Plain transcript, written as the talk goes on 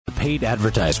paid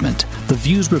advertisement. The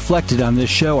views reflected on this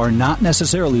show are not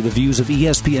necessarily the views of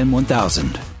ESPN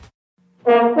 1000.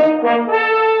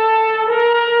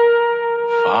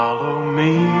 Follow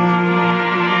me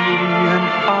and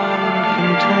find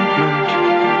contentment.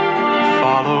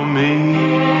 Follow me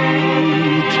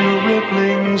to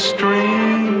rippling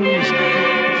streams.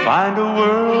 Find a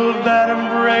world that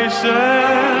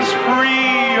embraces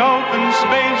free open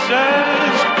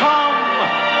spaces. Come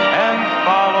and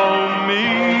follow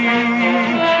me.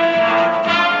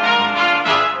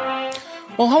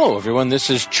 Well, hello, everyone. This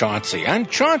is Chauncey on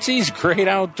Chauncey's Great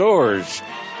Outdoors.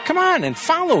 Come on and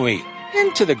follow me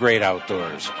into the great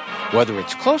outdoors. Whether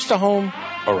it's close to home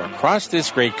or across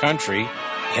this great country,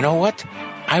 you know what?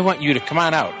 I want you to come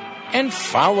on out and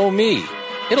follow me.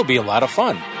 It'll be a lot of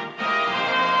fun.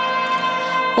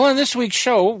 Well, on this week's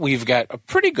show, we've got a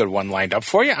pretty good one lined up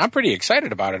for you. I'm pretty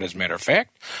excited about it, as a matter of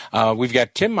fact. We've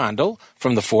got Tim Mondel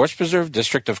from the Forest Preserve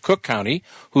District of Cook County,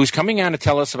 who's coming on to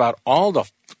tell us about all the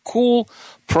cool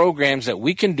programs that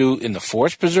we can do in the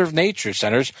Forest Preserve Nature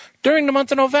Centers during the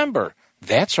month of November.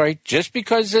 That's right. Just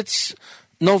because it's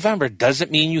November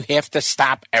doesn't mean you have to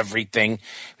stop everything.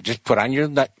 Just put on your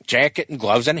jacket and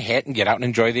gloves and hat and get out and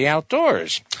enjoy the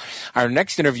outdoors. Our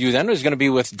next interview then is going to be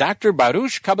with Dr.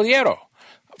 Baruch Caballero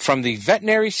from the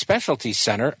Veterinary Specialty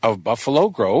Center of Buffalo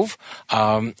Grove.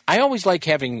 I always like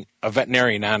having a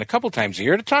veterinarian on a couple times a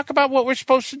year to talk about what we're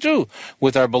supposed to do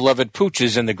with our beloved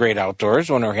pooches in the great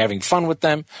outdoors when we're having fun with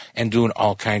them and doing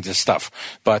all kinds of stuff.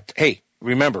 But, hey,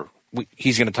 remember,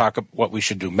 he's going to talk about what we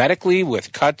should do medically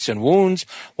with cuts and wounds,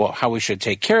 well, how we should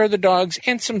take care of the dogs,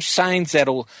 and some signs that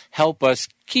will help us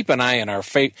keep an eye on our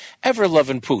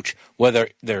ever-loving pooch, whether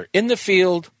they're in the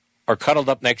field or cuddled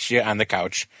up next to you on the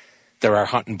couch. They're our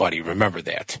hunting buddy. Remember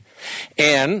that.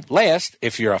 And last,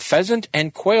 if you're a pheasant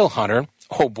and quail hunter,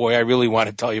 oh boy, I really want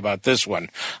to tell you about this one.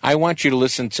 I want you to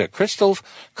listen to Crystal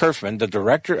Kerfman, the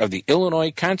director of the Illinois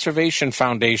Conservation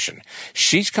Foundation.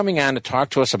 She's coming on to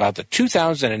talk to us about the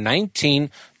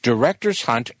 2019 Director's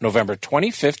Hunt, November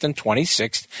 25th and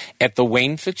 26th at the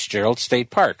Wayne Fitzgerald State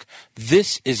Park.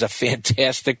 This is a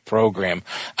fantastic program.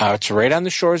 It's right on the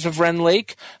shores of Wren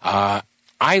Lake. I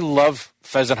love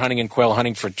pheasant hunting and quail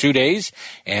hunting for 2 days,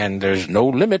 and there's no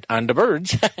limit on the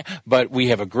birds. But we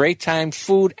have a great time,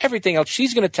 food, everything else.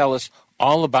 She's going to tell us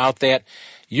all about that.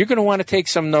 You're going to want to take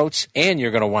some notes, and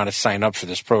you're going to want to sign up for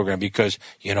this program because,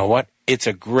 you know what? It's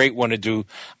a great one to do.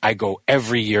 I go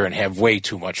every year and have way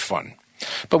too much fun.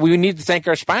 But we need to thank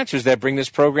our sponsors that bring this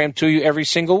program to you every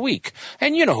single week.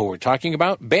 And you know who we're talking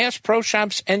about, Bass Pro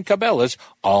Shops and Cabela's,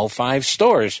 all 5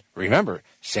 stores. Remember,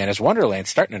 Santa's Wonderland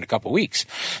starting in a couple weeks.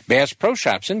 Bass Pro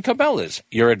Shops and Cabela's,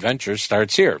 your adventure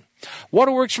starts here.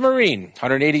 Waterworks Marine,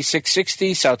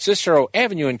 18660 South Cicero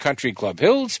Avenue in Country Club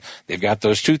Hills. They've got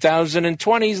those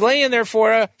 2020s laying there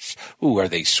for us. Ooh, are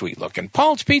they sweet looking.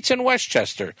 Paul's Pizza in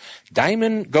Westchester,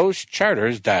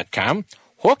 DiamondGhostCharters.com.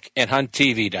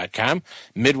 HookandHuntTV.com,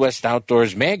 Midwest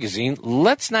Outdoors Magazine.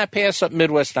 Let's not pass up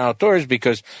Midwest Outdoors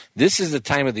because this is the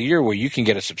time of the year where you can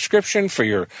get a subscription for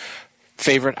your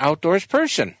favorite outdoors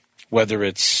person, whether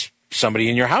it's somebody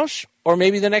in your house or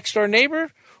maybe the next door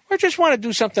neighbor or just want to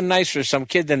do something nice for some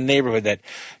kid in the neighborhood that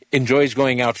enjoys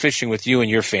going out fishing with you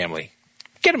and your family.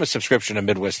 Get them a subscription to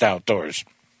Midwest Outdoors.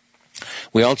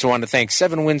 We also want to thank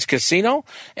Seven Winds Casino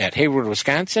at Hayward,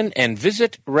 Wisconsin, and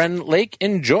visit Wren Lake.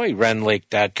 Enjoy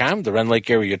WrenLake.com, the Wren Lake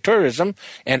Area Tourism.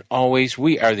 And always,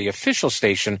 we are the official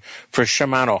station for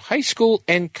Shimano High School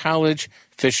and college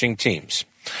fishing teams.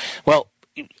 Well,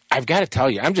 I've got to tell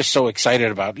you, I'm just so excited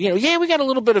about, we got a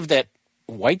little bit of that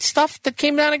white stuff that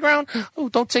came down the ground. Oh,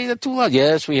 don't say that too loud.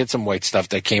 Yes, we had some white stuff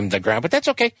that came to the ground, but that's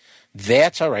okay.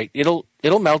 That's all right. It'll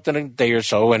melt in a day or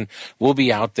so, and we'll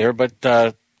be out there,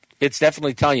 but it's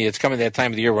definitely telling you it's coming that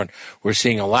time of the year when we're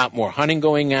seeing a lot more hunting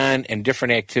going on and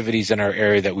different activities in our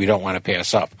area that we don't want to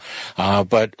pass up.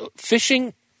 But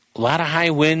fishing, a lot of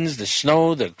high winds, the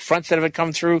snow, the fronts that have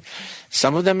come through,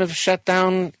 some of them have shut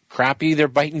down. Crappie, they're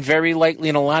biting very lightly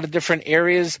in a lot of different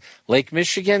areas. Lake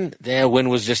Michigan, the wind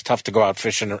was just tough to go out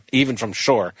fishing, even from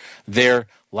shore. There,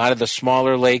 a lot of the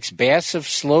smaller lakes, bass have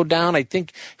slowed down. I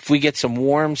think if we get some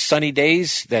warm, sunny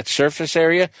days, that surface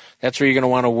area, that's where you're going to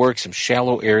want to work some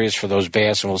shallow areas for those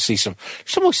bass, and we'll see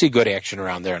good action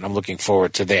around there, and I'm looking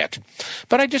forward to that.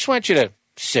 But I just want you to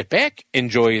sit back,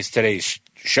 enjoy today's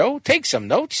show, take some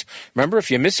notes. Remember,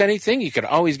 if you miss anything, you can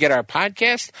always get our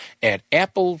podcast at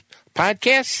Apple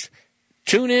Podcasts,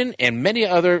 TuneIn, and many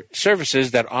other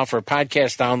services that offer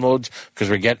podcast downloads because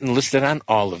we're getting listed on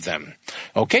all of them.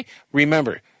 Okay,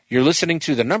 remember, you're listening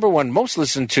to the #1 most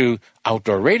listened to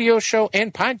outdoor radio show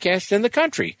and podcast in the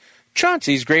country,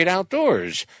 Chauncey's Great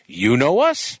Outdoors. You know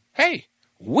us. Hey,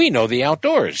 we know the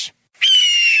outdoors.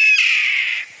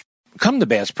 Come to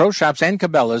Bass Pro Shops and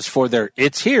Cabela's for their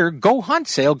It's Here, Go Hunt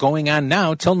sale going on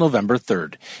now till November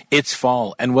 3rd. It's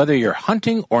fall, and whether you're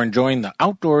hunting or enjoying the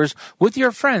outdoors with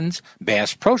your friends,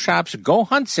 Bass Pro Shops Go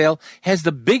Hunt sale has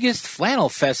the biggest Flannel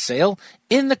Fest sale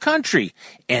in the country.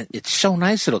 And it's so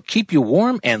nice it'll keep you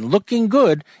warm and looking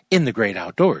good in the great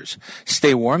outdoors.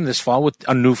 Stay warm this fall with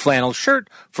a new flannel shirt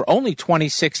for only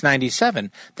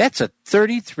 $26.97. That's a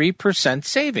 33%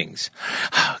 savings.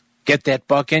 Get that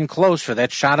buck in close for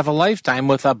that shot of a lifetime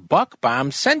with a Buck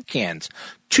Bomb scent cans.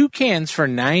 2 cans for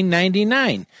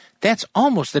 $9.99. That's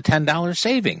almost a $10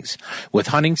 savings. With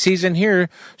hunting season here,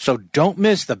 so don't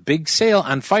miss the big sale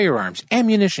on firearms,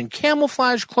 ammunition,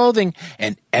 camouflage clothing,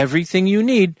 and everything you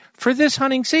need for this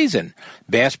hunting season.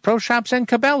 Bass Pro Shops and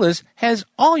Cabela's has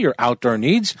all your outdoor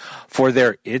needs for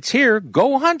their It's Here,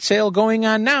 Go Hunt sale going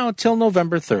on now till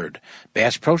November 3rd.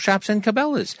 Bass Pro Shops and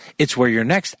Cabela's. It's where your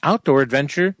next outdoor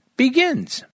adventure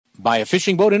begins. Buy a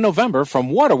fishing boat in November from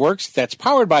Waterworks that's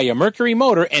powered by a Mercury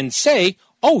motor and say,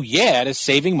 oh yeah, to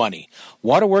saving money.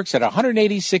 Waterworks at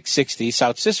 18660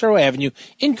 South Cicero Avenue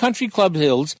in Country Club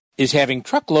Hills is having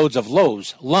truckloads of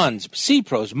Lowe's, Lund's, Sea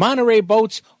Pros, Monterey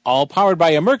boats, all powered by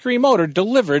a Mercury motor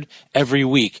delivered every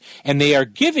week. And they are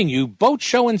giving you boat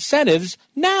show incentives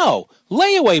now,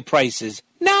 layaway prices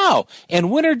now, and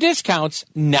winter discounts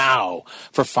now.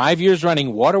 For 5 years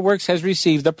running, Waterworks has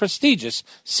received the prestigious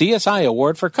CSI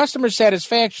Award for customer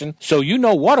satisfaction, so you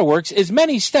know Waterworks is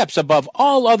many steps above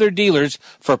all other dealers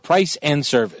for price and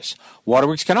service.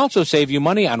 Waterworks can also save you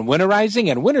money on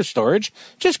winterizing and winter storage.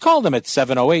 Just call them at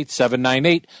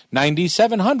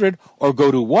 708-798-9700 or go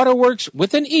to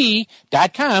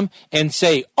waterworkswithan.com and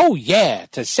say, oh yeah,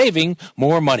 to saving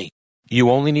more money. You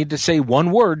only need to say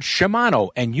one word,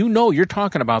 Shimano, and you know you're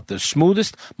talking about the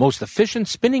smoothest, most efficient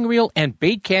spinning reel and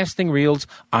bait casting reels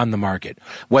on the market.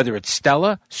 Whether it's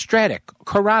Stella, Stratic,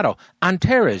 Corrado,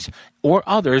 Antares, or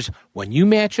others, when you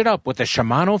match it up with a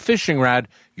Shimano fishing rod,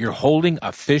 you're holding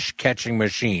a fish-catching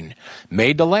machine.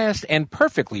 Made to last and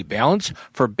perfectly balanced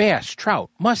for bass, trout,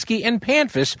 muskie, and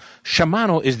panfish,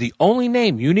 Shimano is the only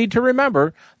name you need to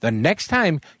remember the next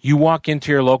time you walk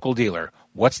into your local dealer.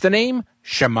 What's the name?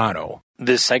 Shimano.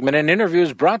 This segment and interview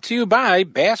is brought to you by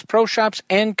Bass Pro Shops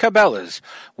and Cabela's,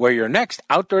 where your next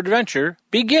outdoor adventure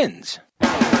begins. You're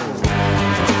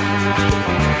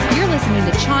listening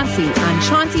to Chauncey on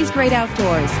Chauncey's Great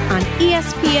Outdoors on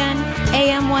ESPN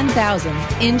AM 1000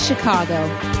 in Chicago.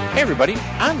 Hey everybody,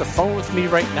 on the phone with me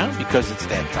right now because it's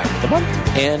that time of the month,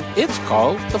 and it's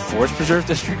called the Forest Preserve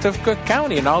District of Cook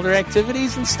County and all their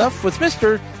activities and stuff with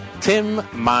Mr. Tim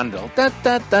Mondel. Da,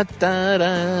 da, da, da,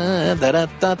 da, da,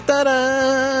 da, da,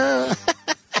 da.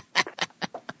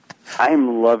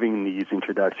 I'm loving these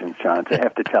introductions, John, I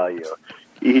have to tell you.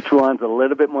 Each one's a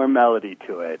little bit more melody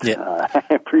to it. Yeah. I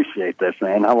appreciate this,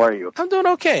 man. How are you? I'm doing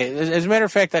okay. As a matter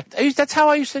of fact, that's how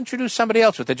I used to introduce somebody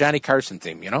else with the Johnny Carson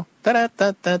theme, you know?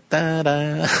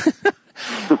 Da-da-da-da-da-da.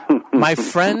 My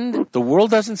friend, the world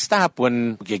doesn't stop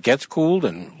when it gets cold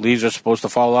and leaves are supposed to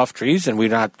fall off trees, and we're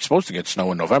not supposed to get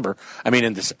snow in November. I mean,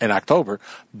 in October.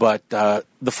 But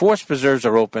the forest preserves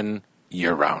are open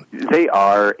year-round. They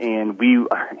are, and we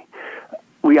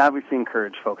obviously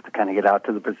encourage folks to kind of get out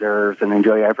to the preserves and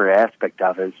enjoy every aspect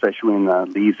of it, especially when the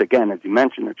leaves, again, as you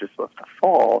mentioned, are just supposed to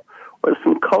fall. There's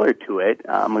some color to it.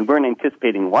 We weren't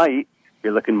anticipating white.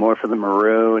 You're looking more for the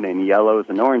maroon and yellows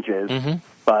and oranges. Mm-hmm.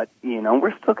 But, you know,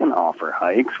 we're still going to offer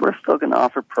hikes. We're still going to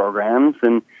offer programs.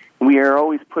 And we are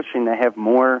always pushing to have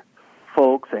more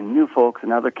folks and new folks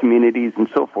and other communities and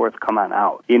so forth come on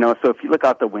out. You know, so if you look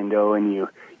out the window and you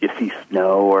see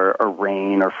snow or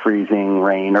rain or freezing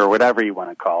rain or whatever you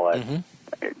want to call it, mm-hmm.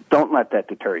 Don't let that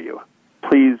deter you.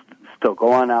 Please still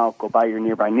go on out, go by your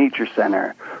nearby nature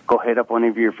center, go hit up one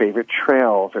of your favorite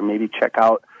trails, or maybe check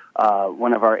out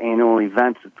one of our annual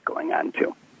events that's going on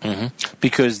too. Mm-hmm.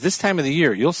 Because this time of the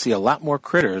year, you'll see a lot more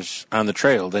critters on the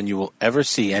trail than you will ever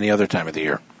see any other time of the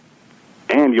year.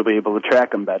 And you'll be able to track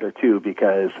them better, too,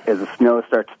 because as the snow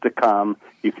starts to come,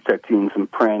 you can start seeing some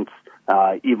prints,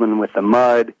 even with the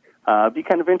mud. It'd be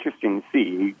kind of interesting to see.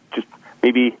 You just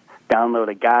maybe download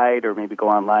a guide or maybe go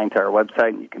online to our website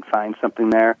and you can find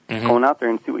something there. Mm-hmm. Go out there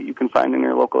and see what you can find in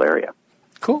your local area.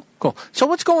 Cool. So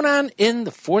what's going on in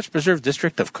the Forest Preserve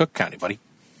District of Cook County, buddy?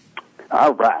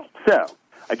 All right. So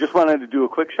I just wanted to do a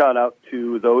quick shout-out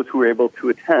to those who were able to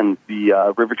attend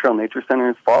the River Trail Nature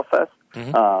Center's Fall Fest.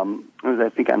 Mm-hmm. It was, I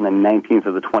think, on the 19th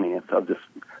or the 20th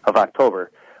of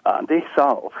October. They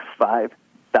saw over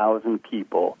 5,000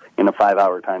 people in a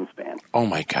 5-hour time span. Oh,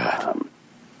 my God.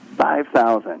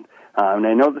 5,000. And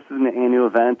I know this is an annual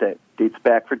event that dates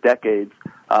back for decades,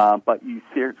 but you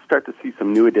start to see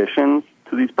some new additions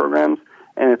to these programs,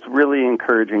 and it's really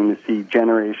encouraging to see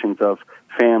generations of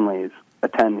families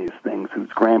attend these things whose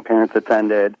grandparents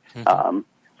attended.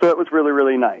 So it was really,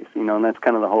 really nice, and that's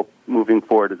kind of the hope moving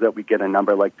forward, is that we get a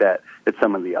number like that at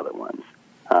some of the other ones,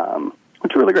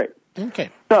 which is really great. Okay.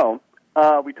 So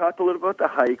we talked a little about the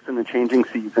hikes and the changing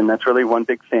season. That's really one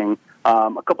big thing.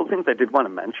 A couple of things I did want to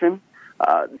mention.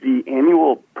 The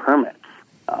annual permits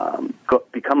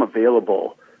become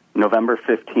available November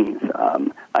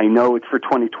 15th. I know it's for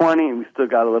 2020, and we still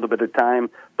got a little bit of time,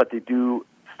 but they do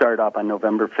start up on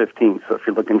November 15th. So if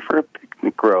you're looking for a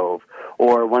picnic grove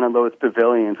or one of those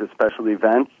pavilions or special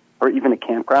events, or even a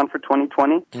campground for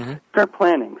 2020, start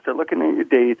planning. Start looking at your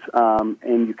dates,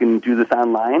 and you can do this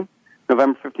online,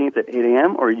 November 15th at 8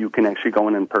 a.m., or you can actually go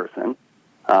in person.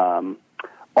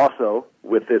 Also,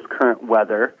 with this current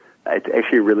weather, it's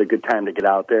actually a really good time to get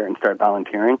out there and start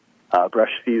volunteering.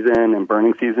 Brush season and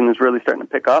burning season is really starting to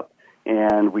pick up,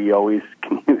 and we always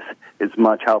can use as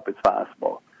much help as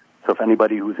possible. So if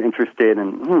anybody who's interested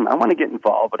in, I want to get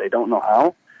involved, but I don't know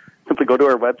how, simply go to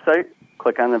our website,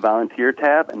 click on the volunteer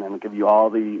tab, and then it'll give you all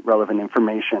the relevant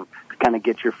information to kind of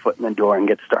get your foot in the door and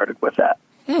get started with that.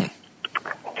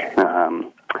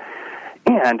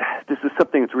 And this is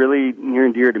something that's really near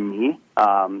and dear to me,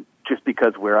 just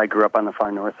because where I grew up on the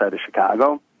far north side of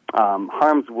Chicago,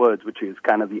 Harms Woods, which is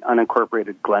kind of the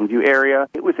unincorporated Glenview area,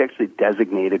 it was actually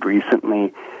designated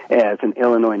recently as an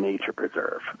Illinois nature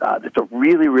preserve. It's a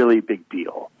really, really big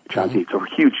deal, Chauncey. It's a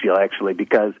huge deal, actually,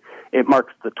 because it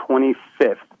marks the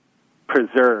 25th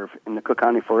preserve in the Cook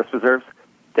County Forest Preserves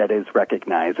that is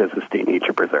recognized as a state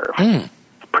nature preserve. It's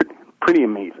pretty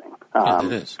amazing.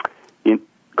 It is.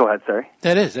 Go ahead, sorry.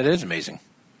 That is amazing.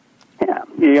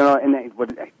 Yeah, and I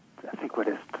think what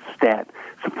is the stat?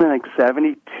 Something like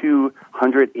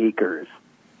 7,200 acres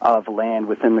of land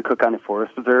within the Cook County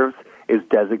Forest Preserves is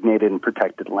designated and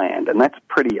protected land, and that's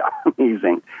pretty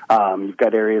amazing. You've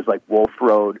got areas like Wolf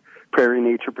Road Prairie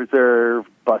Nature Preserve,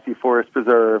 Bussey Forest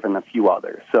Preserve, and a few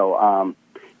others. So,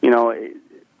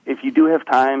 if you do have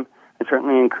time, I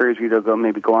certainly encourage you to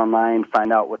go online,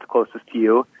 find out what's closest to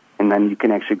you, and then you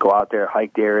can actually go out there,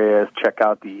 hike the areas, check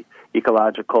out the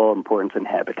ecological importance and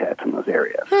habitats in those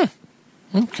areas.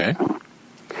 Okay.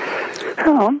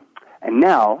 And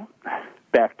now,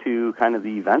 back to kind of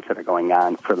the events that are going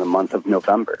on for the month of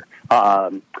November.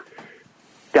 Down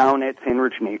at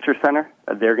Sandridge Nature Center,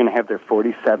 they're going to have their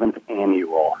 47th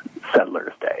annual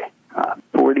Settlers Day.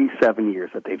 47 years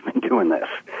that they've been doing this.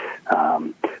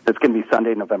 That's going to be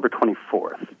Sunday, November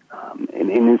 24th. And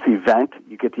in this event,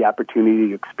 you get the opportunity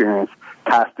to experience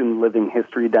costume living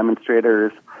history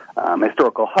demonstrators,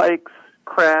 historical hikes,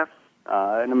 crafts,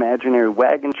 an imaginary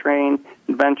wagon train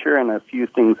adventure, and a few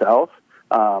things else.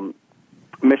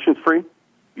 Missions free.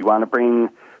 You want to bring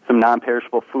some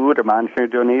non-perishable food or monetary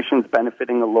donations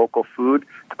benefiting a local food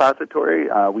depository,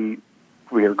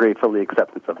 we are grateful for the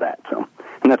acceptance of that. So,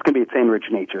 and that's going to be at Sandridge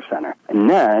Nature Center. And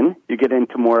then you get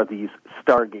into more of these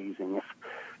stargazing. If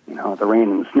the rain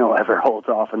and the snow ever holds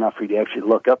off enough for you to actually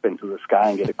look up into the sky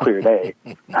and get a clear day,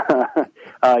 you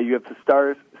have the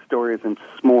Stars, Stories, and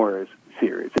S'mores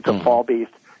series. It's a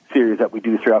fall-based series that we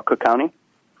do throughout Cook County.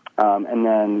 And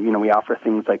then, we offer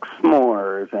things like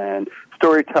s'mores and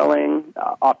storytelling.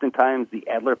 Oftentimes, the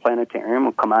Adler Planetarium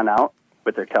will come on out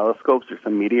with their telescopes or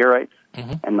some meteorites,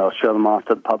 and they'll show them off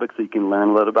to the public so you can learn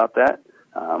a little about that.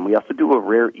 We also do a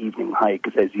rare evening hike,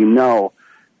 because as you know,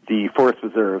 the Forest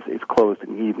Preserve is closed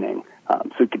in the evening.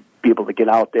 So you could be able to get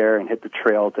out there and hit the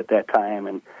trails at that time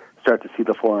and start to see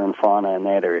the flora and fauna in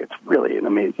that area. It's really an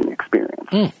amazing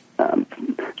experience.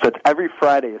 So it's every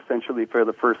Friday, essentially, for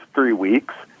the first 3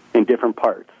 weeks in different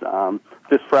parts.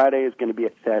 This Friday is going to be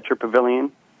at Thatcher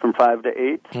Pavilion from 5 to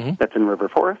 8. That's in River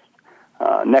Forest.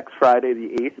 Next Friday, the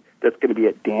 8th, that's going to be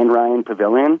at Dan Ryan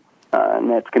Pavilion, and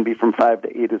that's going to be from 5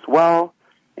 to 8 as well.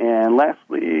 And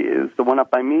lastly is the one up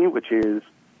by me, which is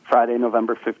Friday,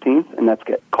 November 15th, and that's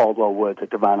at Caldwell Woods at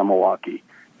Devon, Milwaukee.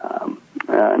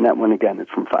 And that one, again, is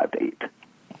from 5 to 8.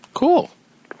 Cool.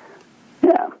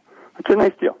 Yeah, it's a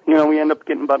nice deal. We end up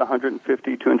getting about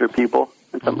 150, 200 people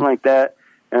and something like that.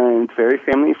 And it's very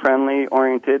family-friendly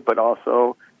oriented, but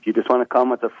also if you just want to come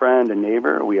with a friend, a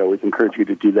neighbor, we always encourage you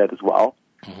to do that as well.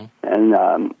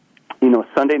 And,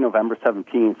 Sunday, November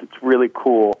 17th, it's really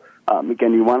cool.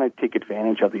 Again, you want to take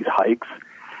advantage of these hikes.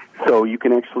 So you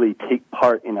can actually take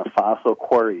part in a fossil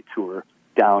quarry tour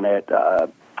down at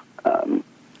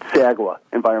Sagwa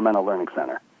Environmental Learning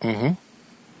Center. Then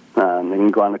you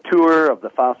can go on a tour of the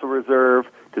fossil reserve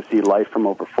to see life from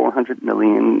over 400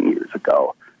 million years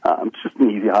ago. It's just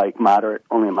an easy hike, moderate,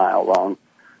 only a mile long.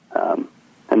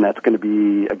 And that's going to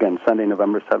be, again, Sunday,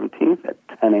 November 17th at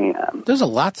 10 a.m. There's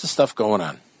lots of stuff going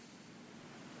on.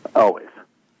 Always.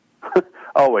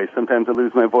 Always. Sometimes I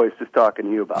lose my voice just talking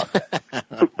to you about that.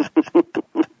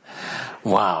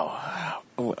 Wow.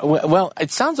 Well,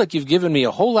 it sounds like you've given me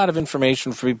a whole lot of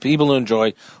information for people to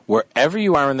enjoy wherever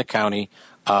you are in the county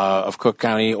of Cook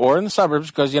County or in the suburbs,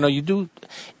 because, you do,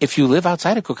 if you live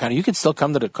outside of Cook County, you can still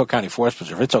come to the Cook County Forest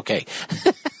Preserve. It's okay.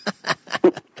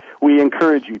 We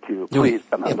encourage you to. Please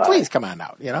come on by. Please come on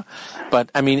out,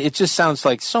 But, it just sounds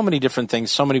like so many different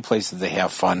things, so many places they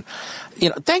have fun.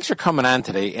 Thanks for coming on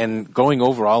today and going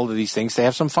over all of these things to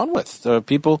have some fun with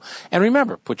people. And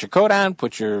remember, put your coat on,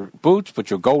 put your boots, put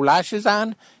your goloshes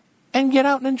on, and get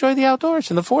out and enjoy the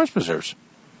outdoors in the forest preserves.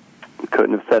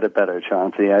 Couldn't have said it better,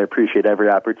 Chauncey. I appreciate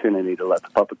every opportunity to let the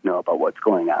public know about what's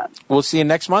going on. We'll see you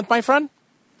next month, my friend.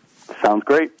 Sounds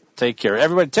great. Take care.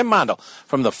 Everybody, Tim Mondel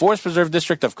from the Forest Preserve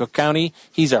District of Cook County.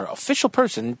 He's our official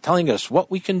person telling us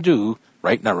what we can do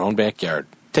right in our own backyard.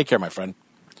 Take care, my friend.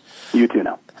 You too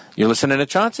now. You're listening to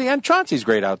Chauncey on Chauncey's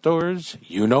Great Outdoors.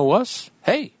 You know us.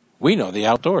 Hey, we know the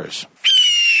outdoors.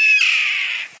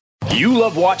 You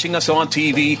love watching us on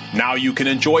TV? Now you can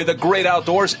enjoy the great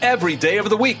outdoors every day of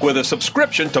the week with a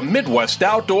subscription to Midwest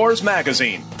Outdoors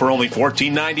magazine. For only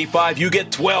 $14.95, you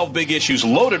get 12 big issues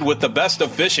loaded with the best of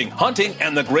fishing, hunting,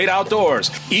 and the great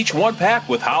outdoors. Each one packed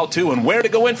with how-to and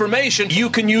where-to-go information you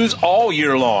can use all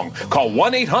year long. Call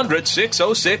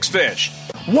 1-800-606-FISH.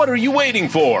 What are you waiting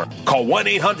for? Call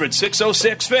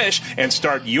 1-800-606-FISH and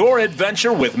start your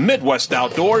adventure with Midwest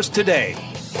Outdoors today.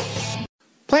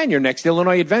 Plan your next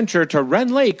Illinois adventure to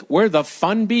Wren Lake, where the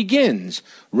fun begins.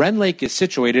 Wren Lake is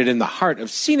situated in the heart of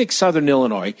scenic southern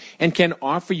Illinois and can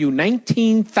offer you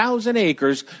 19,000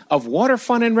 acres of water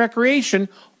fun and recreation,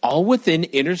 all within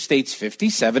Interstates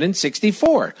 57 and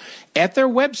 64. At their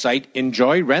website,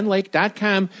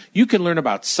 enjoywrenlake.com, you can learn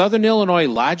about Southern Illinois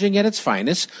lodging at its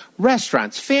finest,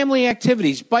 restaurants, family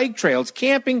activities, bike trails,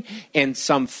 camping, and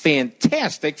some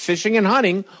fantastic fishing and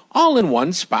hunting, all in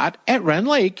one spot at Wren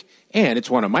Lake. And it's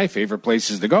one of my favorite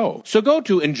places to go. So go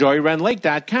to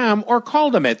enjoywrenlake.com or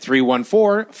call them at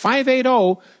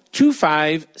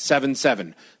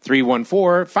 314-580-2577.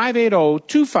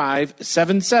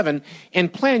 314-580-2577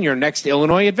 and plan your next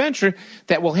Illinois adventure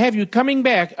that will have you coming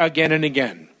back again and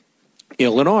again.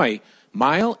 Illinois,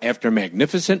 mile after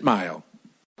magnificent mile.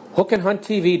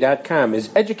 HookandHuntTV.com is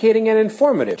educating and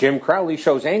informative. Jim Crowley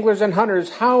shows anglers and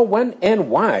hunters how, when, and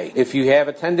why. If you have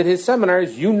attended his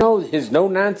seminars, you know his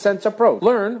no-nonsense approach.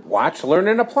 Learn, watch, learn,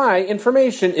 and apply.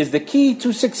 Information is the key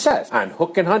to success on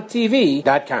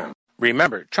HookandHuntTV.com.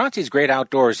 Remember, Chauncey's Great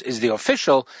Outdoors is the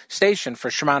official station for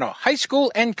Shimano High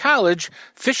School and College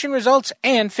fishing results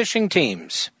and fishing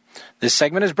teams. This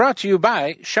segment is brought to you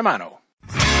by Shimano.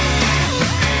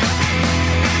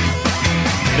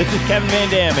 This is Kevin Van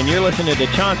Dam, and you're listening to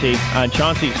Chauncey on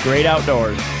Chauncey's Great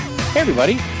Outdoors. Hey,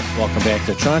 everybody. Welcome back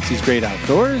to Chauncey's Great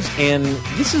Outdoors. And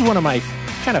this is one of my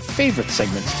kind of favorite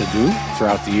segments to do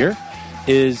throughout the year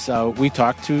is we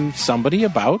talk to somebody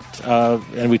about,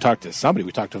 we talk to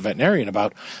a veterinarian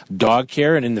about dog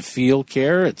care and in the field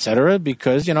care, et cetera,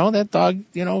 because, that dog,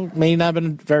 may not have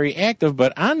been very active.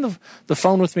 But on the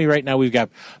phone with me right now, we've got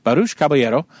Baruch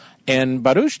Caballero. And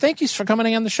Baruch, thank you for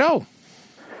coming on the show.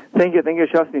 Thank you,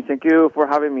 Chauncey. Thank you for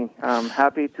having me. I'm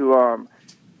happy to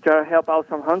try to help out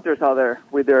some hunters out there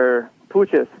with their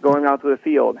pooches going out to the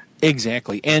field.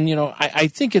 Exactly. And, I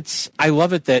think I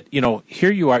love it that,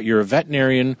 here you are, you're a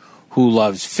veterinarian who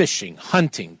loves fishing,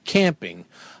 hunting, camping,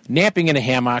 napping in a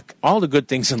hammock, all the good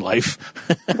things in life.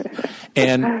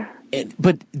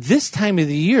 But this time of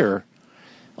the year,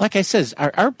 like I said,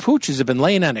 our pooches have been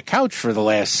laying on the couch for the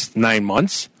last 9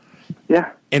 months.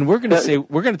 Yeah. And we're going to say,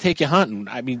 we're going to take you hunting.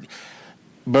 I mean,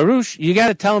 Baruch, you got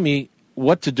to tell me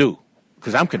what to do,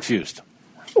 because I'm confused.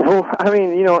 Well,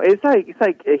 it's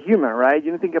like a human, right?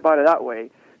 You think about it that way.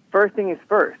 First thing is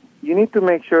first. You need to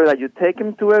make sure that you take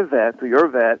them to your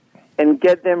vet, and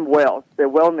get them the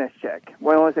wellness check,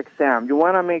 wellness exam. You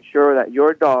want to make sure that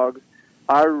your dogs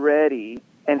are ready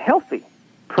and healthy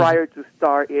prior to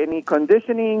start any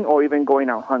conditioning or even going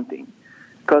out hunting.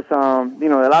 Because,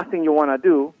 the last thing you want to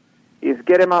do is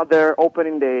get them out there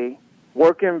opening day,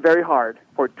 working very hard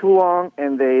for too long,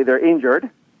 and they're injured,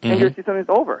 and your season is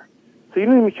over. So you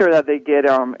need to make sure that they get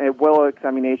a well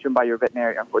examination by your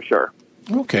veterinarian for sure.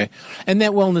 Okay. And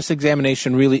that wellness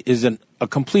examination really isn't a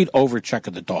complete overcheck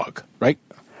of the dog, right?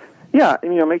 Yeah,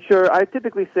 make sure, I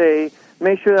typically say,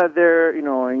 make sure that they're,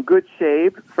 in good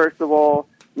shape. First of all,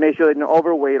 make sure they're not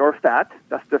overweight or fat.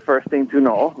 That's the first thing to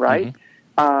know, right?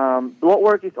 Blood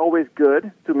work is always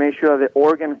good to make sure that the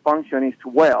organ function is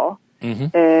well.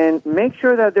 and make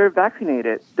sure that they're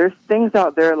vaccinated. There's things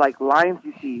out there like Lyme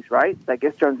disease, right, that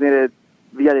gets transmitted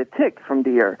via the tick from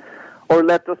the air, or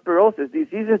leptospirosis,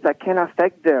 diseases that can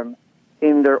affect them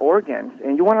in their organs.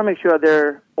 And you want to make sure that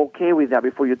they're okay with that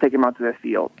before you take them out to the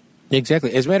field.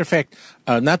 Exactly. As a matter of fact,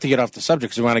 not to get off the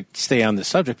subject, because we want to stay on the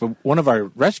subject, but one of our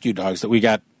rescue dogs that we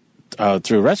got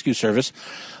through a rescue service,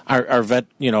 our vet,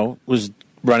 was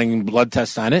running blood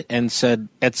tests on it and said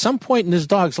at some point in this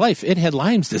dog's life, it had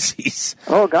Lyme's disease.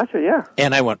 Oh, gotcha, yeah.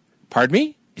 And I went, pardon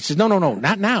me? He says, no,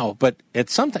 not now, but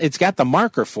it's got the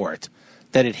marker for it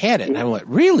that it had it. And I went,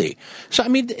 really? So, I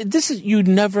mean, you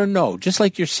never know. Just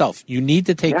like yourself, you need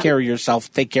to take care of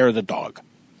yourself, take care of the dog.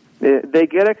 They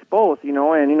get exposed,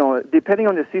 and, depending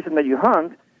on the season that you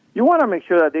hunt, you want to make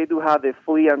sure that they do have the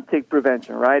flea and tick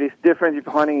prevention, right? It's different if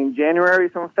you're hunting in January,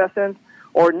 some pheasants,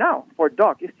 or now for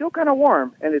duck. It's still kind of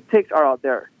warm, and the ticks are out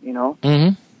there,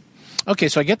 Mm-hmm. Okay,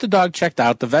 so I get the dog checked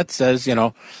out. The vet says,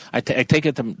 I take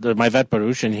it to my vet,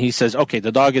 Baruch, and he says, okay,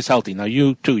 the dog is healthy. Now,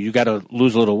 you, too, you got to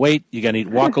lose a little weight. You got to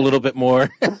walk a little bit more.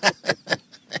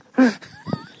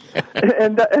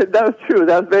 And that's true.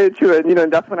 That's very true.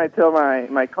 And, that's when I tell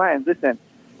my clients, listen,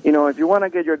 if you want to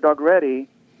get your dog ready,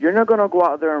 you're not going to go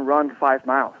out there and run 5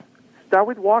 miles. Start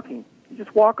with walking. You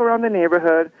just walk around the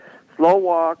neighborhood, slow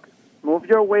walk, move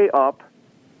your way up,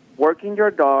 working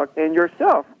your dog and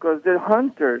yourself, because the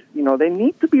hunters, they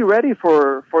need to be ready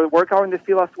for workout in the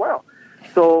field as well.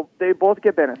 So they both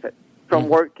get benefit from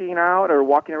working out or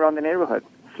walking around the neighborhood,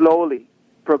 slowly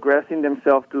progressing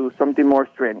themselves to something more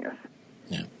strenuous.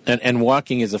 Yeah. And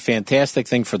walking is a fantastic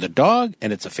thing for the dog,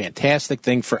 and it's a fantastic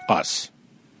thing for us.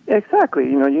 Exactly.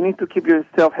 You need to keep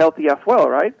yourself healthy as well,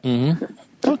 right? Mm-hmm.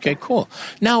 Okay, cool.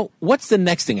 Now, what's the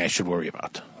next thing I should worry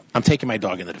about? I'm taking my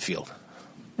dog into the field.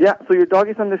 Yeah, so your dog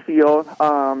is on the field.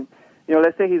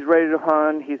 Let's say he's ready to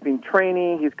hunt. He's been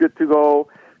training. He's good to go.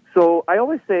 So I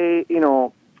always say,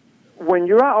 when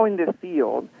you're out in the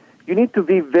field, you need to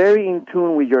be very in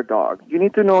tune with your dog. You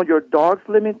need to know your dog's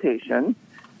limitation,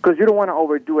 because you don't want to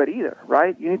overdo it either,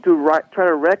 right? You need to try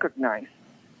to recognize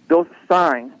those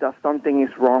signs that something is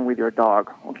wrong with your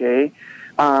dog, okay?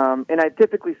 And I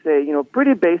typically say,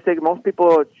 pretty basic. Most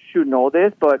people should know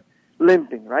this, but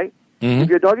limping, right? Mm-hmm. If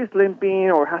your dog is limping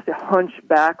or has a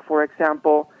hunchback, for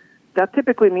example, that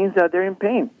typically means that they're in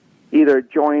pain, either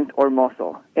joint or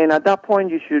muscle. And at that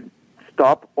point, you should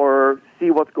stop or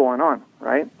see what's going on,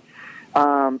 right?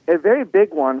 A very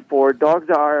big one for dogs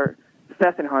that are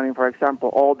pheasant hunting, for example,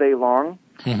 all day long,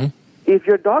 if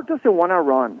your dog doesn't want to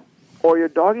run or your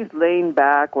dog is laying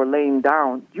back or laying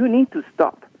down, you need to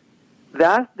stop.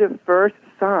 That's the first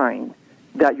sign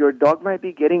that your dog might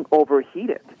be getting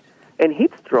overheated. And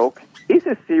heat stroke is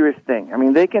a serious thing. I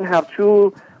mean, they can have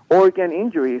true organ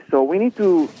injuries, so we need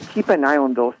to keep an eye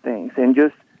on those things and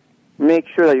just make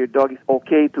sure that your dog is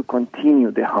okay to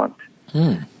continue the hunt.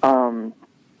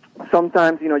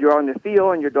 Sometimes, you're out in the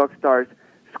field and your dog starts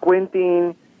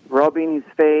squinting, rubbing his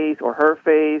face or her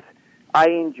face, eye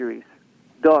injuries,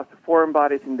 dust, foreign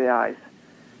bodies in the eyes,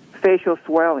 facial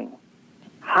swelling,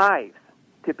 hives,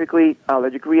 typically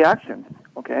allergic reactions,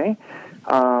 okay?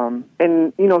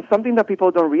 And, something that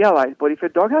people don't realize, but if a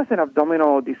dog has an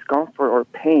abdominal discomfort or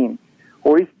pain,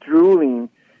 or is drooling,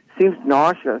 seems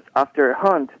nauseous after a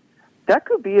hunt, that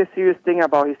could be a serious thing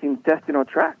about his intestinal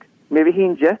tract. Maybe he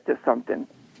ingested something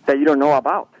that you don't know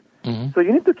about. Mm-hmm. So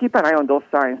you need to keep an eye on those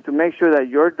signs to make sure that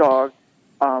your dog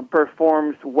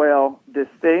performs well the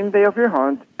same day of your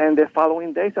hunt and the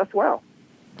following days as well.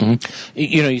 Mm-hmm.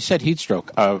 You said heat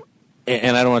stroke.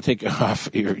 And I don't want to take off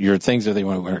your things that they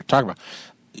want to talk about.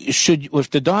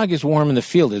 If the dog is warm in the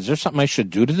field, is there something I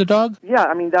should do to the dog? Yeah,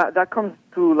 I mean that comes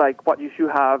to like what you should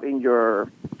have in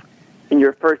your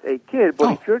first aid kit.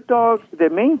 But if your dog, the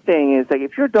main thing is like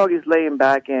if your dog is laying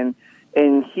back and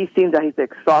he seems that he's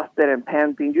exhausted and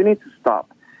panting, you need to stop.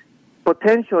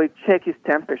 Potentially check his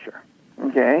temperature,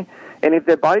 okay? And if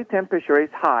the body temperature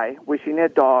is high, which in a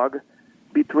dog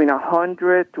between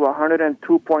 100 to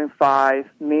 102.5,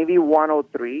 maybe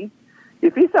 103.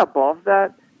 If he's above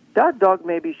that, that dog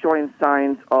may be showing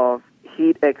signs of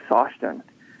heat exhaustion.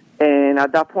 And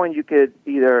at that point, you could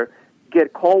either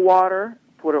get cold water,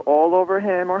 put it all over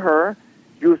him or her,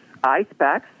 use ice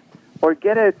packs, or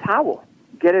get a towel,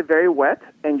 get it very wet,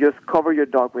 and just cover your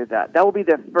dog with that. That will be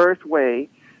the first way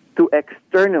to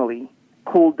externally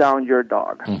cool down your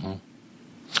dog. Mm-hmm.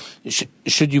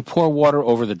 Should you pour water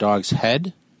over the dog's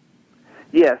head?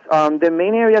 Yes. The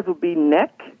main areas would be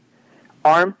neck,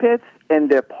 armpits,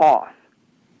 and their paws.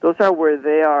 Those are where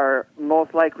they are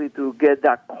most likely to get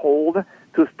that cold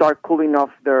to start cooling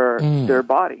off their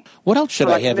body. What else should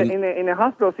I have? In a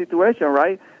hospital situation,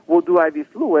 right? we'll do IV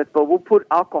fluids, but we'll put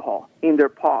alcohol in their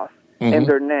paws and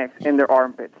their necks and their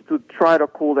armpits to try to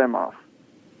cool them off.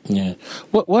 Yeah.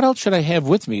 What else should I have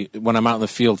with me when I'm out in the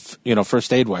field,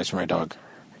 first aid-wise for my dog?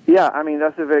 Yeah, I mean,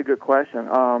 that's a very good question.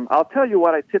 I'll tell you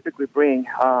what I typically bring.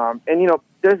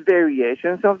 There's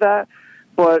variations of that,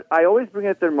 but I always bring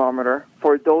a thermometer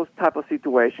for those type of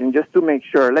situations just to make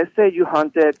sure. Let's say you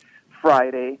hunted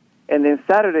Friday, and then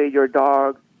Saturday your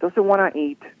dog doesn't want to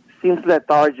eat, seems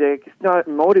lethargic, is not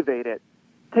motivated.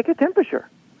 Take a temperature.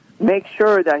 Make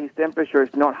sure that his temperature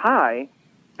is not high.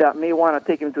 That may want to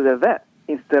take him to the vet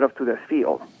instead of to the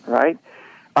field, right?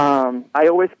 I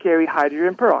always carry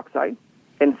hydrogen peroxide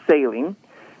and saline.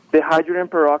 The hydrogen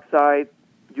peroxide,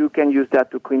 you can use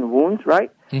that to clean wounds,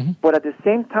 right? But at the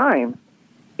same time,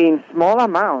 in small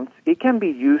amounts, it can be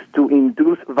used to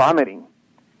induce vomiting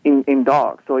in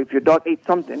dogs. So if your dog ate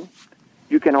something,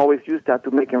 you can always use that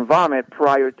to make him vomit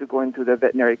prior to going to the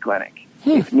veterinary clinic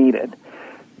if needed.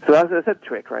 So that's a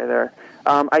trick right there.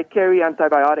 I carry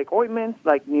antibiotic ointments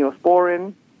like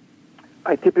Neosporin.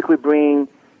 I typically bring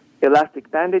elastic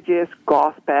bandages,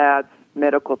 gauze pads,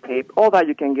 medical tape, all that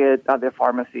you can get at the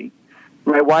pharmacy.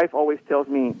 My wife always tells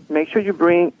me, make sure you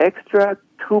bring extra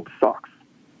tube socks.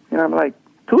 And I'm like,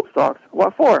 tube socks?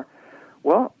 What for?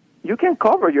 Well, you can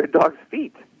cover your dog's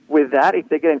feet with that if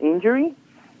they get an injury,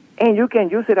 and you can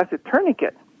use it as a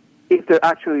tourniquet if they're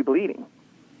actually bleeding.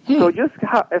 So just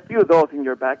have a few of those in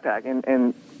your backpack,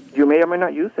 and you may or may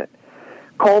not use it.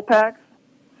 Cold packs,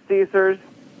 scissors,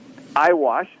 eye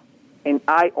wash, and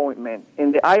eye ointment.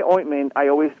 In the eye ointment, I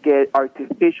always get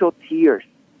artificial tears,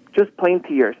 just plain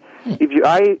tears. If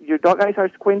your dog eyes are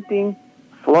squinting,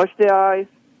 flush the eyes,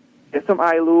 get some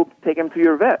eye lube, take them to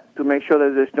your vet to make sure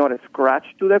that there's not a scratch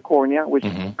to the cornea, which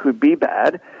could be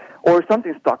bad, or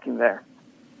something stuck in there.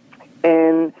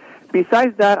 And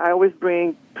besides that, I always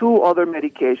bring 2 other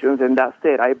medications, and that's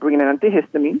it. I bring an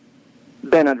antihistamine,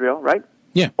 Benadryl, right?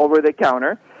 Yeah. Over the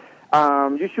counter.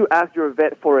 You should ask your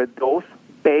vet for a dose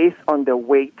based on the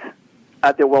weight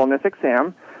at the wellness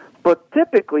exam, but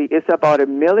typically it's about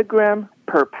 1 milligram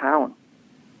per pound.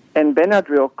 And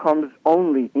Benadryl comes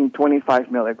only in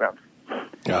 25 milligrams.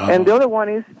 Oh. And the other one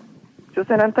is just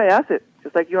an antacid,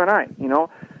 just like you and I.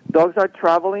 Dogs are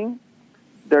traveling,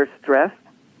 they're stressed,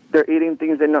 they're eating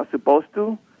things they're not supposed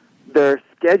to, their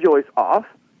schedule is off,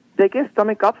 they get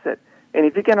stomach upset. And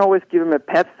if you can always give them a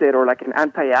Pepcid or like an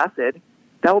antacid,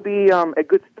 that will be a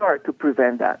good start to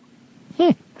prevent that.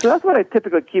 So that's what I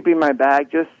typically keep in my bag,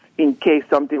 just in case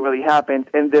something really happens.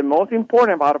 And the most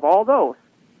important out of all those,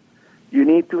 you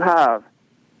need to have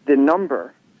the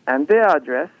number and the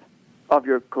address of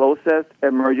your closest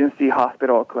emergency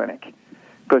hospital or clinic,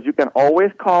 because you can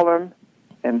always call them,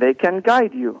 and they can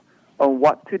guide you on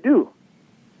what to do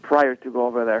prior to go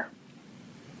over there.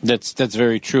 That's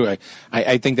very true.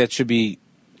 I think that should be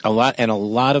a lot, and a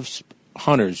lot of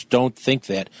hunters don't think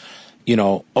that,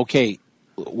 okay,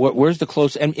 where's the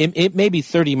close, and it may be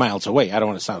 30 miles away. I don't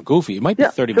want to sound goofy. It might be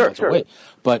 30 miles away.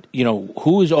 But,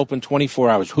 who is open 24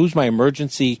 hours? Who's my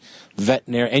emergency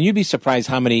veterinarian? And you'd be surprised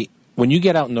how many, when you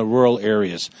get out in the rural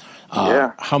areas,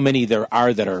 how many there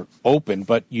are that are open.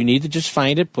 But you need to just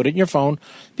find it, put it in your phone,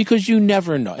 because you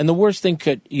never know. And the worst thing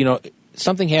could,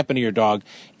 something happened to your dog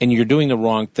and you're doing the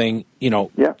wrong thing,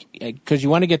 because you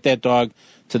want to get that dog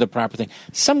to the proper thing.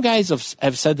 Some guys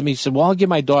have said to me, well, I'll give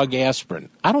my dog aspirin.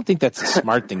 I don't think that's a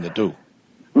smart thing to do.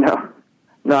 No,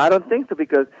 I don't think so,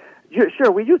 because,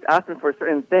 sure, we use aspirin for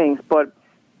certain things, but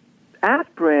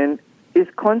aspirin is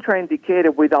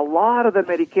contraindicated with a lot of the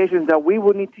medications that we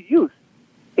would need to use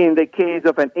in the case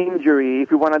of an injury,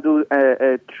 if we want to do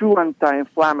a true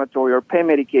anti-inflammatory or pain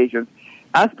medications.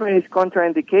 Aspirin is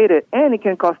contraindicated, and it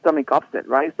can cause stomach upset,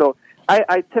 right? So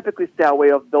I typically stay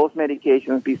away of those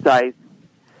medications besides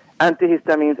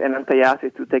antihistamines and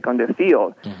antacids to take on the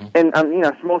field. And,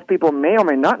 as most people may or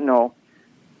may not know,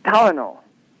 Tylenol,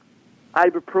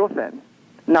 ibuprofen,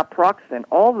 naproxen,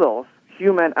 all those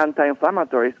human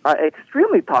anti-inflammatories are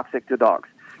extremely toxic to dogs.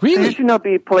 Really? So you should not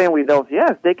be playing with those.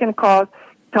 Yes,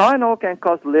 Tylenol can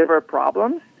cause liver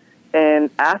problems,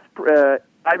 and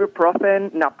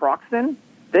ibuprofen, naproxen,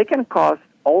 they can cause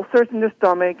ulcers in the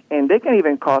stomach, and they can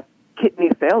even cause kidney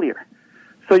failure.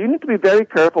 So you need to be very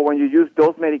careful when you use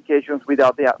those medications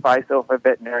without the advice of a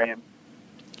veterinarian.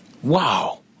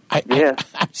 Wow.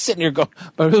 I'm sitting here going,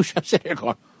 Baruch,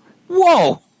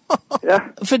 whoa.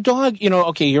 Yeah. If a dog,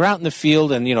 okay, you're out in the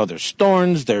field and, there's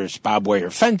thorns, there's barbed wire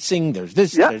fencing, there's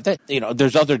this, there's that,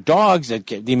 there's other dogs that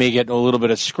you may get a little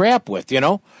bit of scrap with,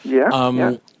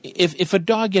 Yeah. If a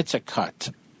dog gets a cut,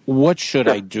 what should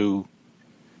I do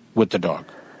with the dog?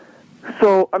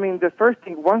 So, I mean, the first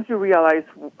thing, once you realize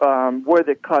where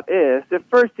the cut is, the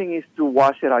first thing is to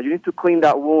wash it out. You need to clean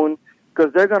that wound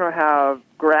because they're going to have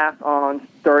grass on,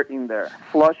 dirt in there.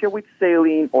 Flush it with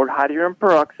saline or hydrogen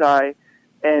peroxide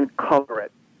and cover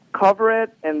it. Cover it,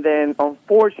 and then,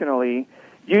 unfortunately,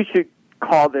 you should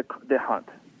call the hunt.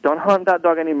 Don't hunt that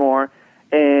dog anymore,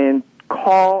 and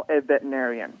call a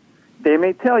veterinarian. They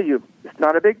may tell you, it's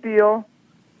not a big deal,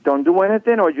 don't do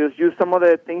anything, or just use some of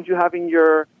the things you have in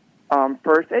your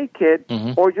first aid kit,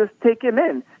 or just take him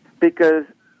in, because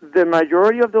the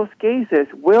majority of those cases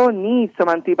will need some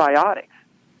antibiotics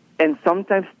and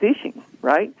sometimes stitching,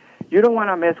 right? You don't want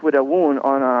to mess with a wound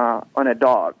on a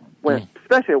dog,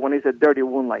 especially when it's a dirty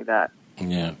wound like that.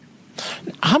 Yeah.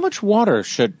 How much water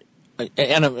should...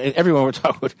 And everyone we're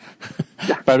talking with,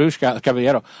 Baruch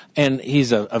Caballero, and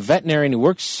he's a veterinarian who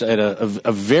works at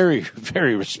a very,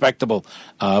 very respectable...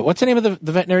 what's the name of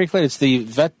the veterinary clinic? It's the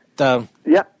vet...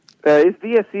 It's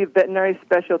VSC, Veterinary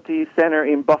Specialty Center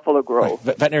in Buffalo Grove.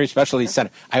 Right. Veterinary Specialty Center.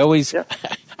 I always,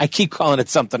 I keep calling it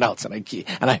something else, and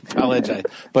I apologize.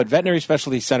 But Veterinary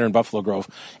Specialty Center in Buffalo Grove,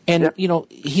 and you know,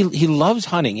 he loves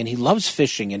hunting and he loves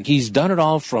fishing, and he's done it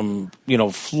all from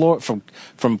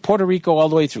from Puerto Rico all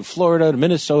the way through Florida to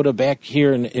Minnesota, back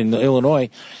here in Illinois,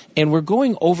 and we're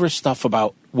going over stuff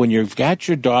about when you've got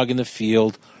your dog in the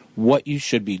field, what you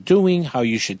should be doing, how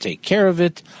you should take care of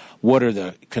it. What are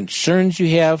the concerns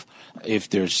you have? If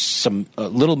there's some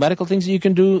little medical things that you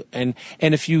can do, and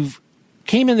if you've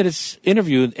came into this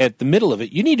interview at the middle of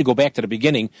it, you need to go back to the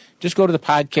beginning. Just go to the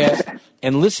podcast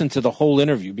and listen to the whole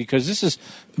interview, because this is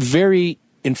very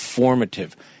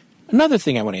informative. Another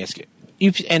thing I want to ask you,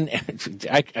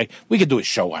 we could do a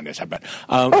show on this, I bet.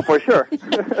 For sure.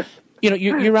 You know,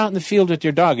 you're out in the field with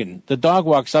your dog, and the dog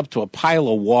walks up to a pile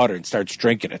of water and starts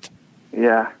drinking it.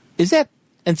 Yeah. Is that...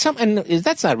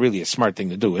 that's not really a smart thing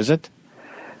to do, is it?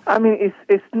 I mean,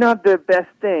 it's not the best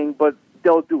thing, but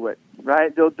they'll do it,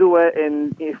 right? They'll do it,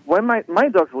 and when my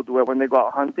dogs will do it when they go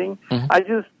out hunting, I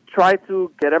just try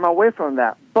to get them away from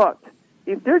that. But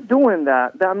if they're doing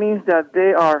that, that means that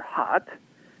they are hot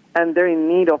and they're in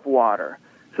need of water.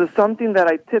 So something that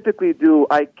I typically do,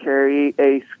 I carry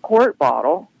a squirt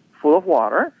bottle full of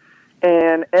water,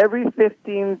 and every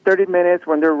 15, 30 minutes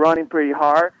when they're running pretty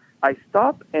hard, I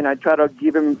stop and I try to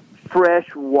give them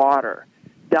fresh water.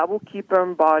 That will keep their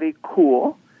body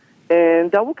cool,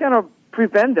 and that will kind of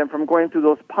prevent them from going to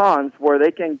those ponds where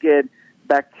they can get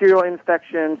bacterial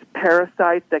infections,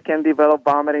 parasites that can develop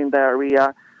vomiting,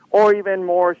 diarrhea, or even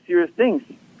more serious things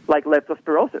like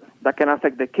leptospirosis that can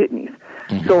affect the kidneys.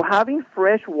 So having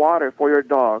fresh water for your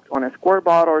dogs on a squirt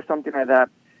bottle or something like that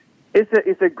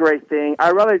is a great thing.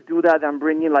 I'd rather do that than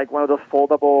bringing like one of those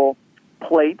foldable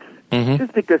plates,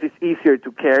 just because it's easier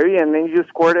to carry, and then you just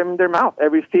squirt them in their mouth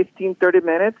every 15, 30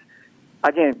 minutes.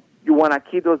 Again, you want to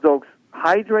keep those dogs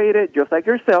hydrated, just like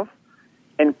yourself,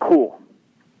 and cool.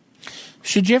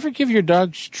 Should you ever give your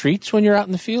dogs treats when you're out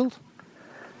in the field?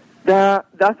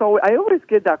 That's always, I always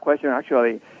get that question,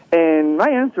 actually, and my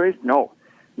answer is no.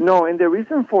 No, and the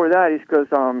reason for that is because,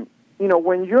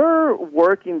 when you're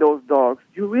working those dogs,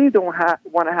 you really don't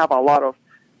want to have a lot of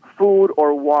food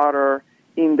or water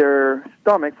in their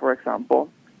stomach, for example.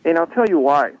 And I'll tell you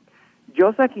why.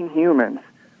 Just like in humans,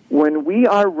 when we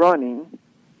are running,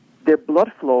 the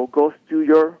blood flow goes to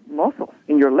your muscles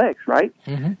in your legs, right?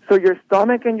 So your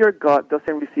stomach and your gut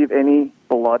doesn't receive any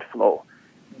blood flow.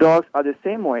 Dogs are the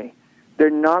same way. They're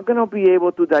not going to be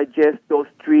able to digest those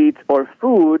treats or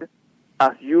food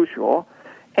as usual,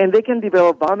 and they can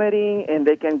develop vomiting, and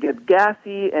they can get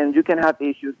gassy, and you can have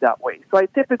issues that way. So I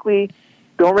typically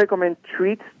don't recommend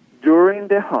treats during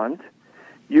the hunt.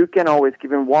 You can always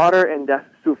give them water, and that's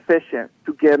sufficient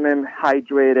to get them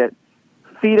hydrated.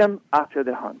 Feed them after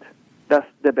the hunt. That's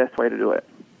the best way to do it.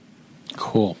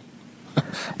 Cool.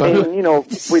 And,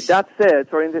 with that said,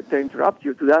 sorry to interrupt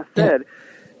you, to that said,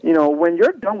 when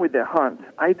you're done with the hunt,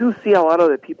 I do see a lot of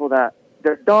the people that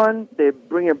they're done, they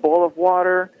bring a bowl of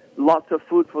water, lots of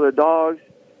food for the dogs.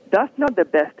 That's not the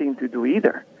best thing to do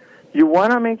either. You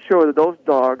want to make sure that those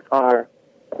dogs are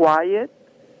quiet,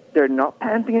 they're not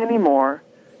panting anymore,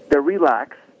 they're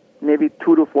relaxed, maybe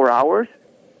 2 to 4 hours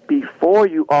before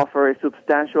you offer a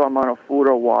substantial amount of food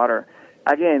or water.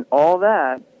 Again, all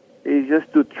that is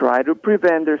just to try to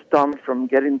prevent their stomach from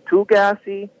getting too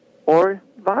gassy or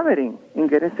vomiting and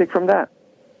getting sick from that.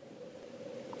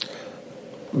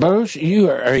 Baruch, you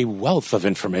are a wealth of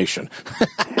information.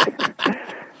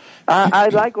 I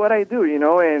like what I do,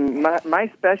 and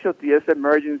my specialty is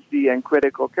emergency and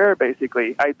critical care,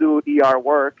 basically. I do ER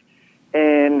work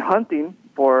and hunting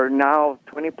for now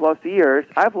 20-plus years.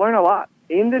 I've learned a lot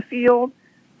in the field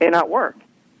and at work.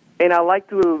 And I like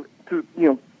to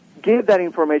to, give that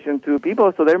information to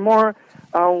people so they're more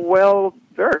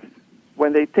well-versed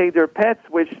when they take their pets,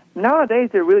 which nowadays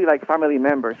they're really like family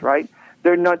members, right?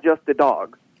 They're not just the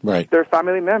dog. Right. They're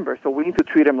family members, so we need to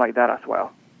treat them like that as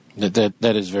well.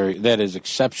 That is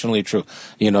exceptionally true.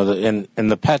 And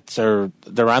the pets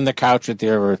they're on the couch with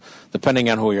you, or depending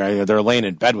on who you are, they're laying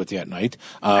in bed with you at night.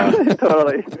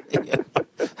 Totally.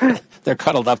 They're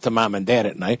cuddled up to mom and dad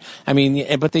at night. I mean,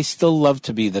 but they still love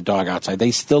to be the dog outside.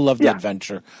 They still love the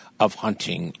adventure of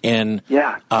hunting. And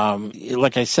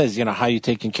like I says, how you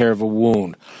taking care of a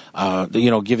wound,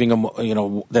 giving them,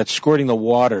 that squirting the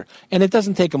water, and it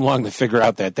doesn't take them long to figure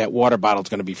out that water bottle's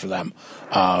going to be for them.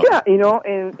 And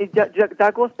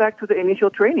that goes back to the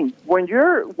initial training. When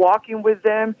you're walking with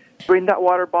them, bring that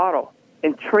water bottle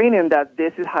and train them that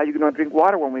this is how you're going to drink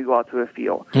water when we go out to the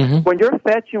field. Mm-hmm. When you're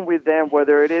fetching with them,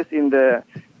 whether it is in the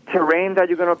terrain that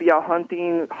you're going to be out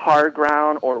hunting, hard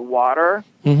ground, or water,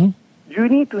 mm-hmm. you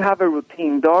need to have a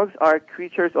routine. Dogs are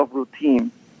creatures of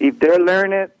routine. If they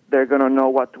learn it, they're going to know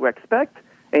what to expect,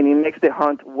 and it makes the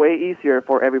hunt way easier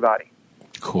for everybody.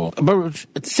 Cool. But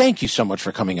thank you so much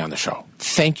for coming on the show.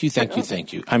 Thank you.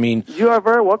 I mean, you are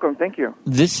very welcome. Thank you.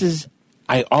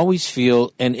 I always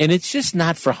feel, and it's just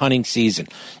not for hunting season.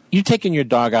 You're taking your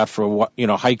dog out for,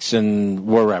 hikes and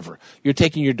wherever. You're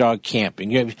taking your dog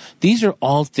camping. These are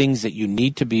all things that you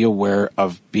need to be aware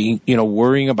of being,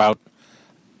 worrying about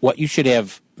what you should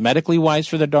have medically wise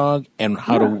for the dog and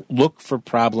how to look for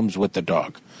problems with the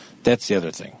dog. That's the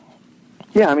other thing.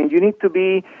 Yeah, I mean, you need to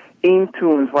be in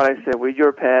tune, what I said, with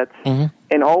your pets, mm-hmm.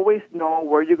 and always know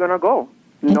where you're going to go.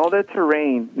 Know the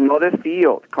terrain, know the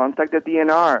field, contact the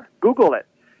DNR, Google it,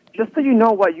 just so you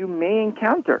know what you may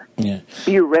encounter. Yeah.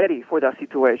 Be ready for that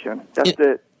situation. That's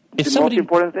the most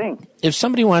important thing. If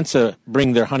somebody wants to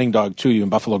bring their hunting dog to you in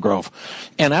Buffalo Grove,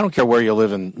 and I don't care where you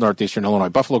live in northeastern Illinois,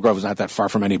 Buffalo Grove is not that far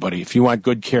from anybody. If you want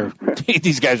good care,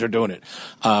 these guys are doing it.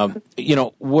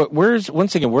 Where's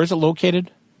it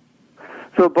located?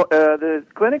 So the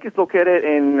clinic is located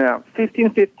in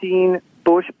 1515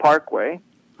 Bush Parkway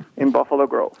in Buffalo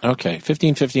Grove. Okay,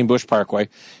 1515 Bush Parkway,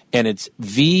 and it's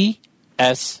VSC.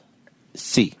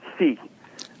 C,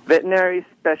 Veterinary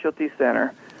Specialty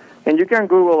Center. And you can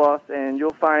Google us, and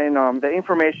you'll find the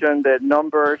information, the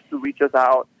numbers to reach us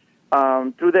out.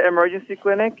 Through the emergency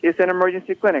clinic, it's an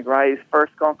emergency clinic, right? It's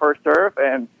first come, first serve,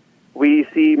 and we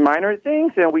see minor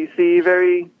things, and we see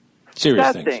very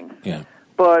serious sad things. Yeah.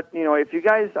 But, if you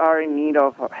guys are in need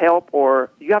of help or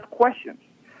you have questions,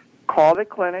 call the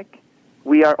clinic.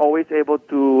 We are always able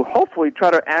to hopefully try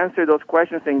to answer those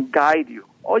questions and guide you.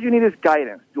 All you need is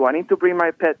guidance. Do I need to bring my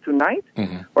pet tonight,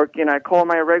 mm-hmm. or can I call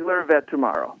my regular vet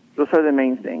tomorrow? Those are the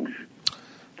main things.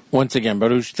 Once again,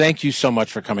 Baruch, thank you so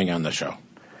much for coming on the show.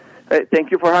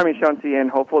 Thank you for having me, Chauncey, and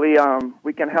hopefully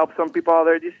we can help some people out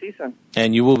there this season.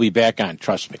 And you will be back on,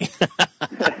 trust me.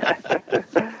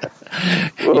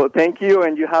 Well, thank you,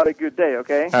 and you have a good day,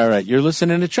 okay? All right, you're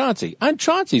listening to Chauncey on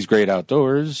Chauncey's Great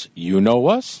Outdoors. You know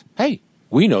us. Hey,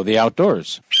 we know the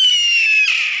outdoors.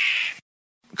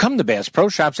 Come to Bass Pro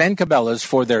Shops and Cabela's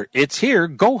for their It's Here,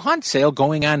 Go Hunt sale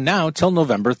going on now till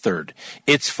November 3rd.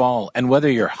 It's fall, and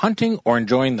whether you're hunting or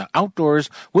enjoying the outdoors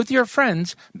with your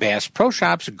friends, Bass Pro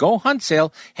Shops Go Hunt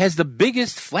sale has the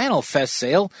biggest Flannel Fest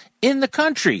sale in the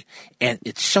country. And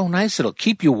it's so nice it'll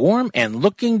keep you warm and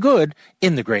looking good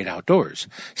in the great outdoors.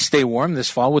 Stay warm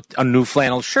this fall with a new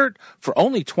flannel shirt for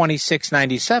only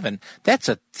 $26.97. That's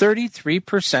a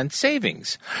 33%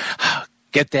 savings.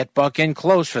 Get that buck in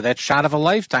close for that shot of a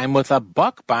lifetime with a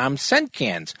Buck Bomb scent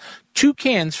cans. 2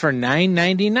 cans for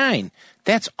 $9.99.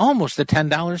 That's almost a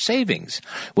 $10 savings.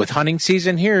 With hunting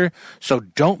season here, so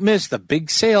don't miss the big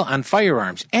sale on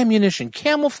firearms, ammunition,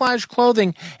 camouflage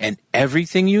clothing, and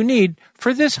everything you need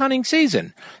for this hunting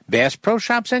season. Bass Pro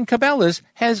Shops and Cabela's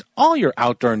has all your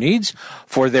outdoor needs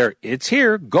for their It's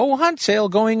Here, Go Hunt sale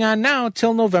going on now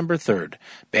till November 3rd.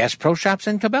 Bass Pro Shops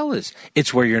and Cabela's.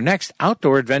 It's where your next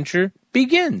outdoor adventure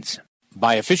begins.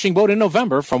 Buy a fishing boat in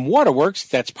November from Waterworks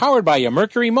that's powered by a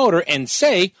Mercury motor and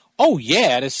say, oh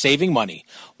yeah, to saving money.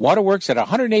 Waterworks at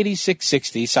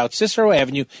 18660 South Cicero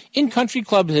Avenue in Country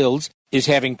Club Hills is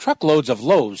having truckloads of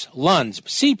Lowe's, Lund's,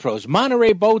 Sea Pros,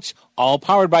 Monterey boats, all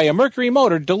powered by a Mercury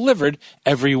motor delivered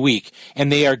every week.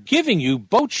 And they are giving you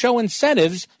boat show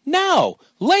incentives now.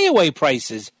 Layaway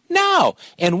prices now,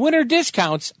 and winter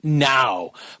discounts now.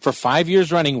 For 5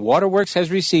 years running, Waterworks has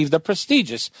received the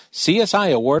prestigious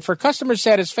CSI Award for customer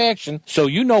satisfaction, so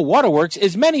you know Waterworks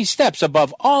is many steps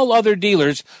above all other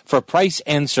dealers for price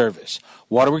and service.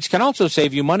 Waterworks can also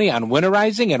save you money on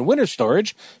winterizing and winter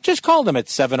storage. Just call them at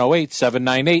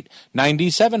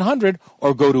 708-798-9700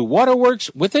 or go to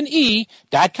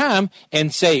waterworkswithane.com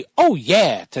and say, oh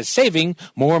yeah, to saving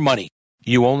more money.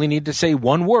 You only need to say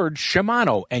one word,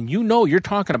 Shimano, and you know you're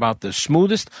talking about the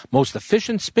smoothest, most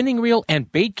efficient spinning reel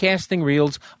and bait casting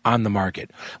reels on the market.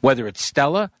 Whether it's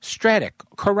Stella, Stratic,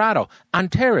 Corrado,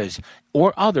 Antares,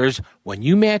 or others, when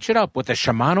you match it up with a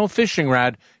Shimano fishing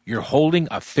rod, you're holding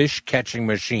a fish-catching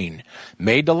machine.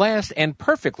 Made to last and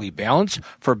perfectly balanced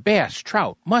for bass,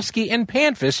 trout, muskie, and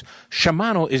panfish,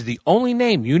 Shimano is the only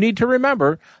name you need to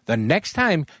remember the next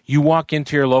time you walk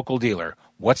into your local dealer.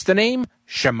 What's the name?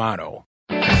 Shimano.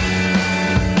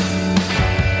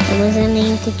 I'm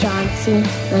listening to Chauncey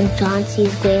on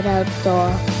Chauncey's Great Outdoor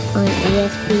on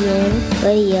ESPN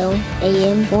Radio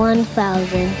AM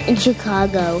 1000 in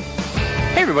Chicago.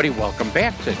 Hey everybody, welcome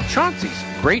back to Chauncey's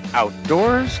Great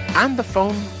Outdoors. On the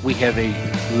phone, we have a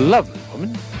lovely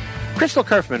woman, Crystal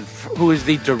Kerfman, who is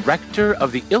the director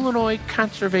of the Illinois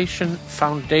Conservation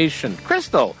Foundation.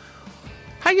 Crystal,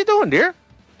 how you doing, dear?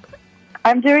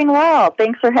 I'm doing well.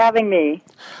 Thanks for having me.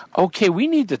 Okay, we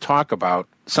need to talk about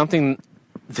something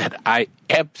that I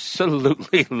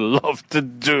absolutely love to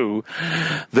do,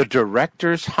 the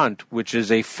Director's Hunt, which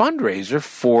is a fundraiser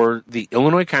for the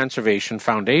Illinois Conservation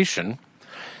Foundation.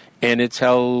 And it's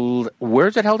held,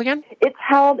 where's it held again? It's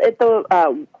held at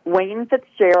the Wayne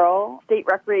Fitzgerald State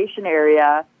Recreation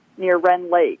Area near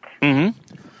Wren Lake. Mm-hmm.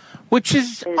 Which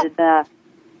is a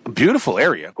beautiful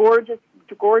area. Gorgeous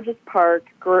park,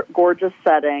 gorgeous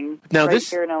setting. Now right this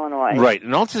here in Illinois, right?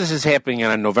 And all this is happening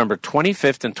on November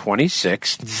 25th and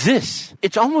 26th.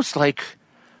 It's almost like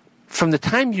from the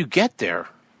time you get there,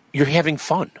 you're having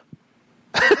fun.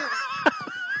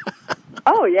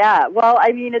 Oh yeah, well,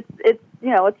 I mean, it's it's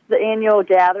the annual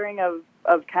gathering of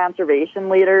conservation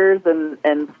leaders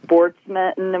and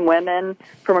sportsmen and women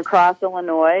from across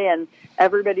Illinois, and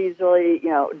everybody's really,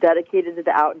 dedicated to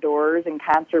the outdoors and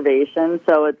conservation.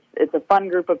 So it's a fun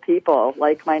group of people,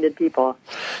 like-minded people.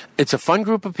 It's a fun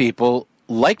group of people,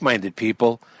 like-minded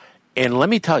people, and let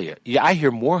me tell you, I hear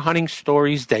more hunting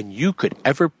stories than you could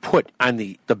ever put on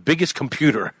the biggest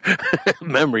computer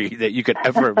memory that you could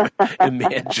ever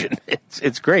imagine.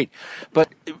 It's great. But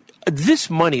this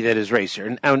money that is raised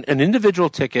here, an individual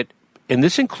ticket, and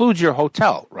this includes your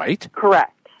hotel, right?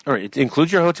 Correct. All right, it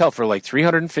includes your hotel for like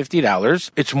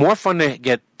 $350. It's more fun to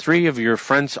get three of your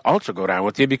friends also go down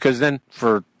with you, because then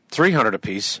for $300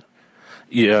 apiece,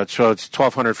 so it's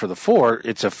 $1,200 for the four.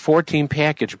 It's a 14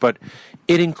 package, but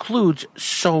it includes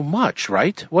so much,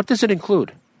 right? What does it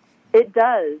include? It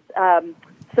does.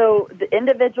 So the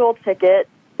individual ticket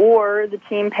or the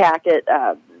team packet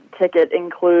ticket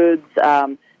includes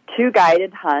 2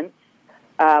 guided hunts,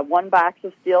 1 box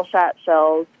of steel shot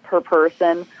shells per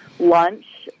person, lunch,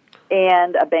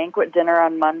 and a banquet dinner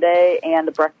on Monday, and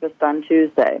a breakfast on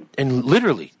Tuesday. And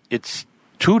literally, it's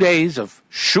 2 days of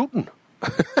shooting.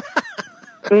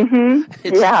 Mm-hmm.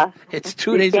 It's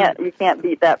 2 days. You can't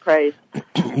beat that price.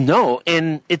 No,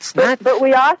 and it's not. But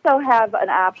we also have an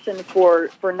option for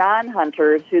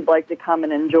non-hunters who'd like to come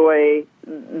and enjoy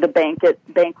the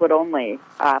banquet only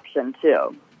option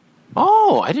too.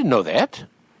 Oh, I didn't know that.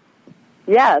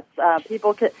 Yes,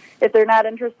 people can, if they're not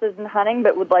interested in hunting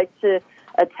but would like to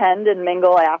attend and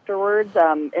mingle afterwards.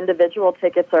 Individual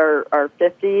tickets are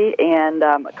 $50, and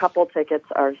a couple tickets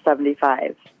are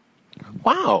 $75.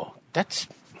 Wow, that's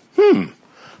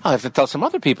I'll have to tell some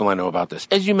other people I know about this.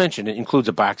 As you mentioned, it includes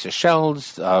a box of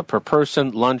shells per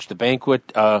person, lunch, the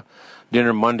banquet,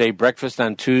 dinner Monday, breakfast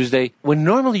on Tuesday. When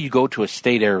normally you go to a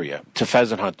state area to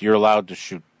pheasant hunt, you're allowed to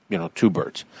shoot 2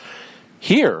 birds.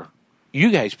 Here,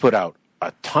 you guys put out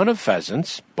a ton of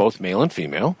pheasants, both male and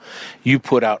female. You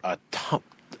put out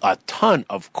a ton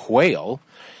of quail,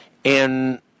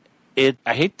 and I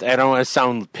don't want to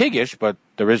sound piggish, but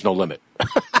there is no limit.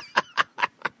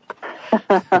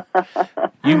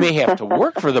 You may have to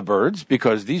work for the birds,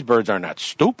 because these birds are not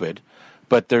stupid,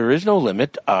 but there is no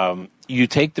limit. You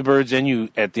take the birds in,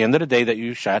 at the end of the day that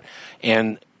you shot,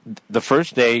 and the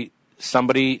first day,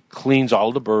 somebody cleans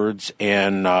all the birds,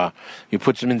 and you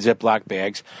put them in Ziploc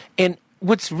bags. And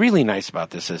what's really nice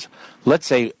about this is, let's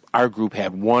say our group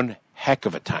had one heck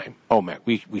of a time. Oh, man,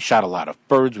 we shot a lot of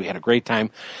birds. We had a great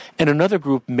time. And another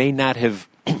group may not have,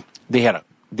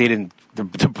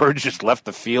 the birds just left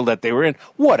the field that they were in,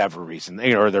 whatever reason,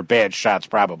 or they're bad shots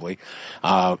probably.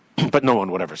 But no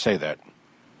one would ever say that.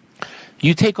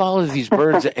 You take all of these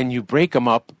birds and you break them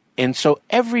up, and so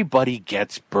everybody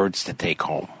gets birds to take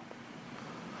home,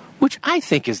 which I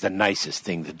think is the nicest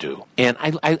thing to do. And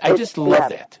I just love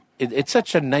that. It's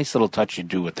such a nice little touch you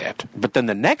do with that. But then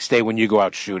the next day when you go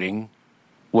out shooting,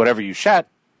 whatever you shot,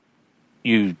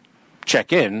 you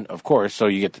check in, of course, so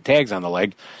you get the tags on the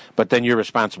leg, but then you're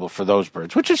responsible for those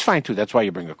birds, which is fine too. That's why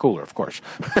you bring a cooler, of course.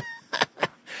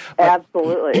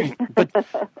 Absolutely. But,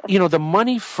 the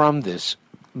money from this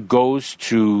goes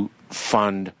to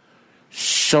fund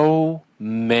so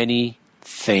many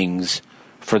things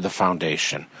for the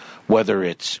foundation, whether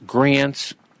it's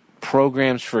grants,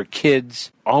 programs for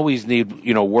kids. Always need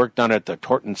work done at the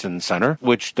Tortenson Center,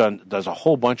 which does a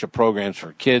whole bunch of programs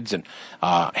for kids and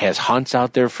has hunts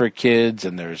out there for kids,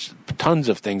 and there's tons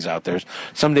of things out there.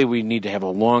 Someday we need to have a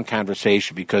long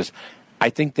conversation, because I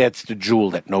think that's the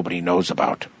jewel that nobody knows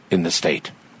about in the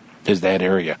state, is that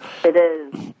area. It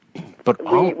is. But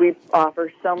we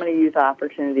offer so many youth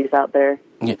opportunities out there.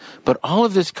 Yeah, but all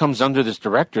of this comes under this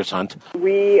director's hunt.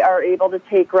 We are able to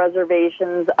take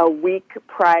reservations a week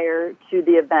prior to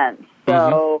the event.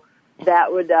 So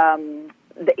that would,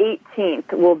 the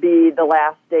 18th will be the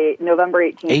last day. November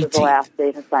 18th is the last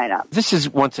day to sign up. This is,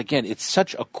 once again, it's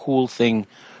such a cool thing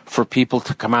for people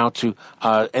to come out to.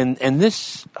 And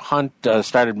this hunt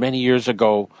started many years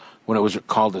ago, when it was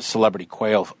called the Celebrity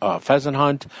Quail Pheasant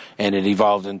Hunt, and it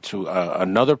evolved into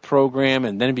another program,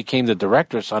 and then it became the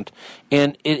Director's Hunt,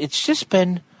 and it's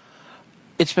been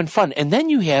fun. And then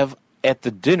you have at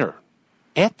the dinner,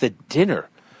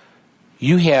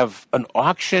 you have an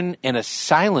auction and a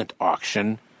silent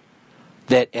auction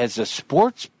that, as a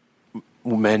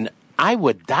sportsman, I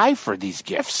would die for these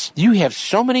gifts. You have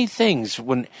so many things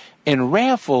and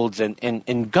raffles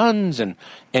and guns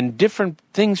and different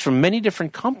things from many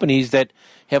different companies that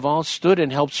have all stood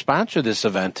and helped sponsor this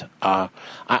event. I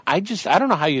don't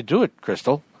know how you do it,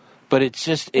 Crystal, but it's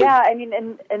just... Yeah, I mean,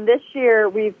 and this year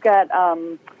we've got,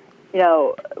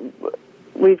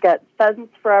 we've got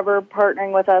Pheasants Forever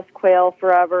partnering with us, Quail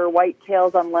Forever,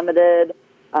 Whitetails Unlimited,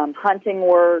 Hunting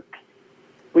Works.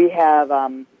 We have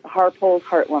Harpoles,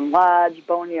 Heartland Lodge,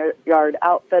 Boneyard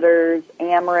Outfitters,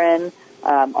 Ameren.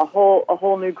 A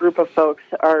whole new group of folks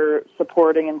are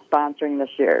supporting and sponsoring this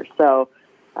year. So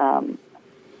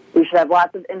we should have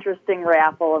lots of interesting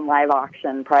raffle and live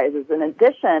auction prizes. In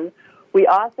addition, we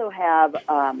also have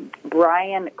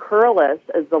Brian Curlis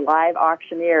as the live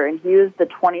auctioneer, and he was the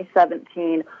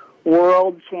 2017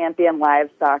 World Champion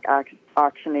Livestock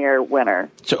Auctioneer winner.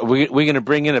 So are we going to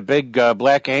bring in a big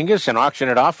Black Angus and auction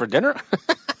it off for dinner?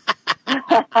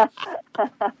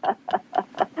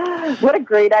 What a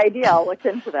great idea. I'll look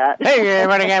into that.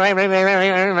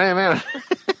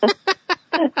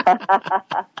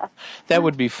 That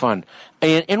would be fun.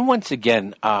 And once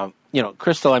again,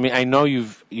 Crystal, I mean, I know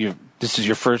this is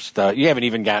your first, you haven't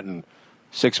even gotten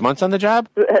 6 months on the job?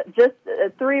 Just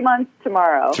 3 months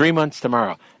tomorrow. 3 months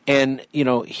tomorrow. And,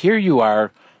 here you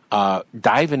are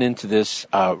diving into this,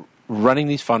 running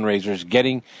these fundraisers,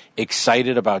 getting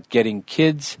excited about getting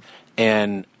kids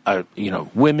and,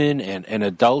 women and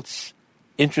adults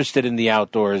interested in the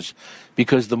outdoors,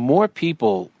 because the more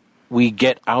people we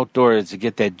get outdoors to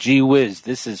get that gee whiz,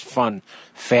 this is fun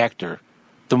factor,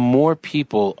 the more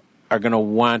people are going to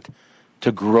want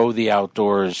to grow the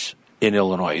outdoors in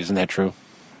Illinois. Isn't that true?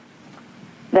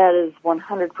 That is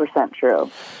 100% true.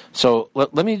 So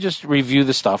let me just review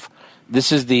the stuff.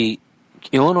 This is the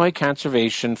Illinois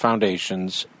Conservation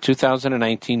Foundation's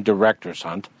 2019 Director's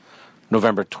Hunt,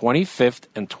 November 25th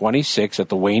and 26th at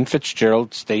the Wayne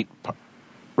Fitzgerald State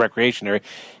Recreation Area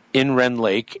in Wren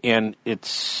Lake, and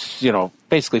it's,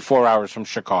 basically 4 hours from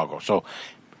Chicago. So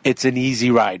it's an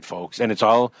easy ride, folks, and it's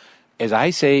all, as I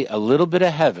say, a little bit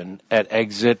of heaven at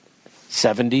exit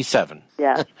 77.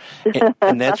 Yeah.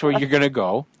 and that's where you're going to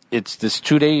go. It's this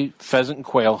 2-day pheasant and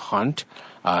quail hunt.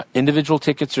 Individual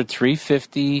tickets are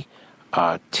 $350.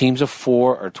 Teams of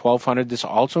 4 are $1,200. This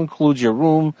also includes your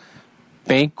room,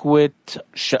 banquet,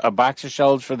 a box of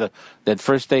shelves for that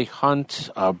first day hunt,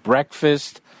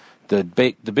 breakfast, the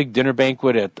big dinner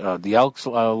banquet at the Elks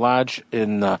Lodge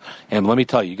and let me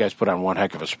tell you, you guys put on one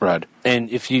heck of a spread. And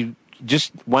if you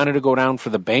just wanted to go down for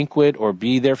the banquet or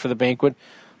be there for the banquet,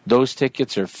 those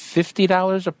tickets are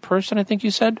 $50 a person, I think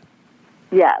you said?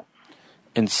 Yes.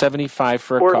 And $75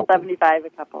 for a or couple. $75 a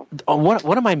couple. Oh,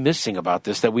 what am I missing about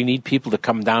this that we need people to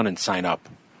come down and sign up?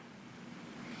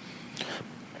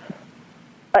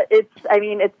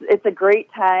 It's a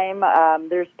great time.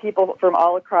 There's people from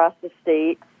all across the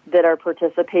state that are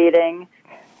participating,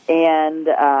 and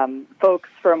folks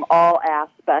from all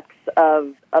aspects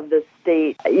of the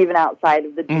state, even outside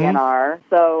of the DNR.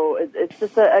 So it's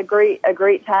just a great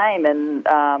time and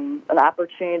an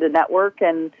opportunity to network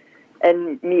and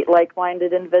meet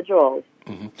like-minded individuals.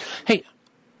 Hey,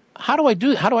 how do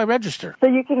I register? So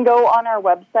you can go on our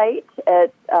website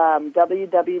at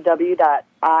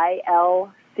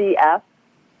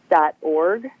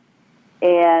www.ilcf.org,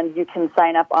 and you can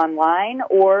sign up online,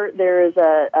 or there is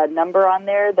a number on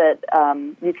there that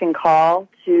you can call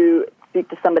to speak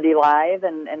to somebody live,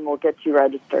 and we'll get you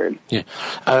registered. Yeah.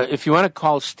 If you want to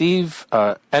call Steve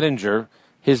Ettinger,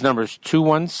 his number is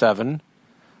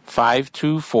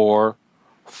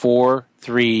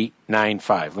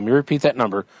 217-524-4395. Let me repeat that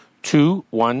number,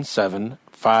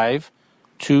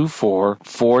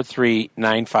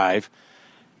 217-524-4395.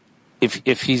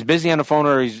 If he's busy on the phone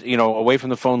or he's away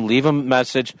from the phone, leave him a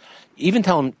message. Even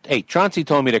tell him, hey, Chauncey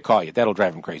told me to call you. That'll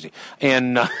drive him crazy.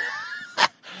 And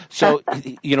so,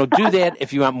 do that.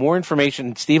 If you want more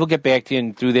information, Steve will get back to you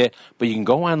and do that. But you can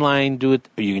go online, do it,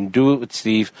 or you can do it with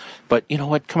Steve. But you know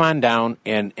what? Come on down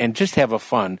and just have a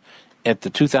fun at the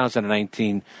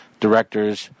 2019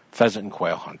 Directors Pheasant and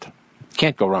Quail Hunt.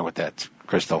 Can't go wrong with that,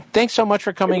 Crystal. Thanks so much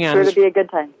for coming on. It's sure to be a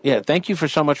good time. Yeah, thank you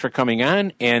so much for coming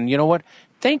on. And you know what?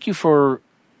 Thank you for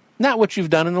not what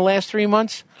you've done in the last 3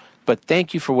 months, but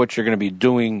thank you for what you're going to be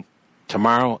doing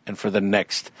tomorrow and for the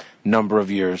next number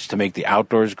of years to make the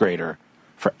outdoors greater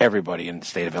for everybody in the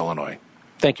state of Illinois.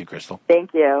 Thank you, Crystal.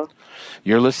 Thank you.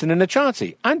 You're listening to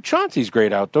Chauncey on Chauncey's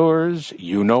Great Outdoors.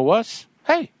 You know us.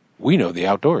 Hey, we know the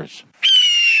outdoors.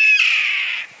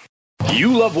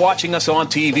 You love watching us on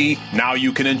TV? Now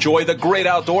you can enjoy the great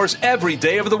outdoors every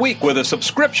day of the week with a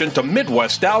subscription to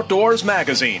Midwest Outdoors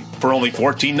magazine. For only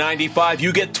 $14.95,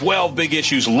 you get 12 big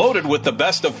issues loaded with the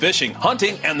best of fishing,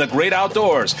 hunting, and the great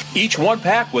outdoors. Each one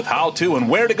packed with how-to and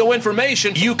where-to-go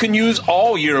information you can use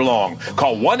all year long.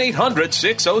 Call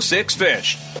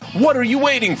 1-800-606-FISH. What are you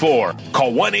waiting for?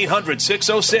 Call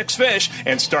 1-800-606-FISH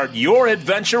and start your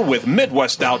adventure with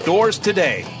Midwest Outdoors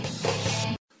today.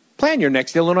 Plan your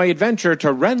next Illinois adventure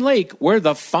to Wren Lake, where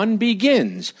the fun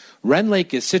begins. Wren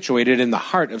Lake is situated in the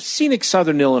heart of scenic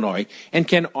southern Illinois and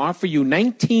can offer you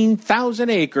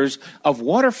 19,000 acres of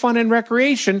water fun and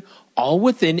recreation, all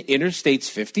within Interstates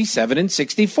 57 and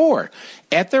 64.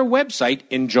 At their website,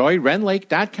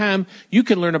 enjoywrenlake.com, you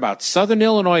can learn about southern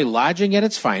Illinois lodging at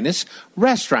its finest,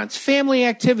 restaurants, family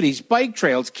activities, bike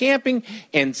trails, camping,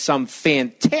 and some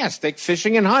fantastic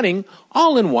fishing and hunting,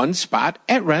 all in one spot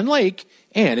at Wren Lake.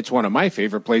 And it's one of my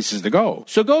favorite places to go.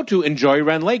 So go to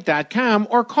enjoywrenlake.com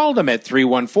or call them at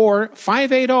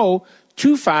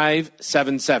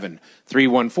 314-580-2577.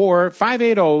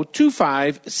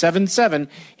 314-580-2577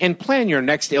 and plan your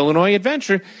next Illinois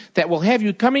adventure that will have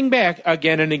you coming back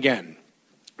again and again.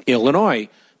 Illinois,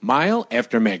 mile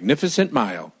after magnificent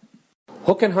mile.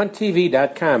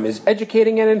 HookandHuntTV.com is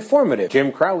educating and informative.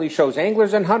 Jim Crowley shows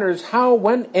anglers and hunters how,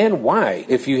 when, and why.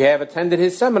 If you have attended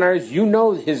his seminars, you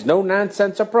know his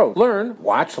no-nonsense approach. Learn,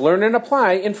 watch, learn, and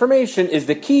apply. Information is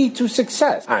the key to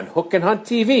success on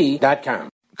HookandHuntTV.com.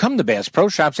 Come to Bass Pro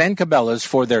Shops and Cabela's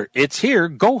for their It's Here,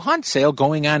 Go Hunt sale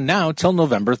going on now till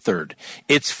November 3rd.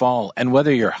 It's fall, and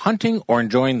whether you're hunting or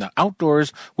enjoying the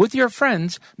outdoors with your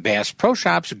friends, Bass Pro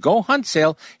Shops Go Hunt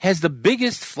sale has the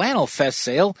biggest Flannel Fest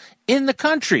sale in the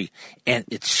country. And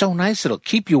it's so nice it'll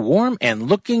keep you warm and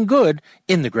looking good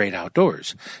in the great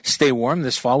outdoors. Stay warm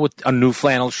this fall with a new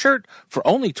flannel shirt for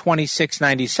only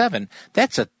 $26.97.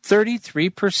 That's a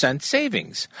 33%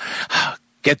 savings.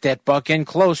 Get that buck in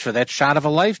close for that shot of a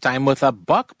lifetime with a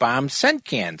Buck Bomb scent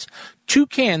cans. 2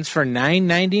 cans for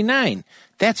 $9.99.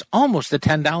 That's almost a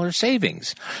 $10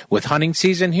 savings. With hunting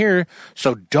season here,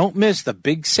 so don't miss the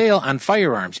big sale on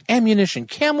firearms, ammunition,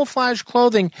 camouflage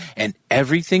clothing, and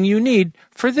everything you need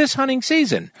for this hunting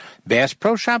season. Bass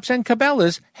Pro Shops and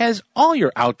Cabela's has all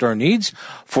your outdoor needs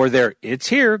for their It's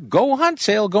Here, Go Hunt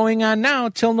sale going on now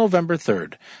till November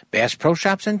 3rd. Bass Pro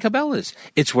Shops and Cabela's.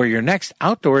 It's where your next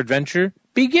outdoor adventure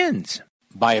begins.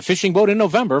 Buy a fishing boat in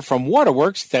November from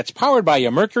Waterworks that's powered by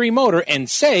a Mercury motor and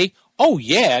say, oh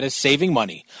yeah, to saving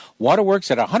money.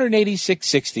 Waterworks at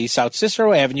 18660 South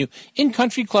Cicero Avenue in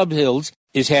Country Club Hills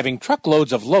is having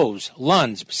truckloads of Lowe's,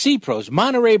 Lund's, Sea Pros,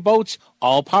 Monterey boats,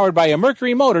 all powered by a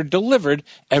Mercury motor delivered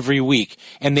every week.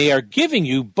 And they are giving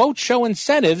you boat show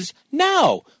incentives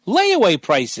now. Layaway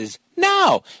prices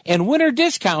now, and winter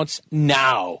discounts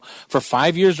now. For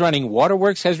 5 years running,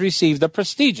 Waterworks has received the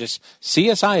prestigious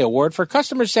CSI Award for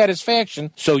customer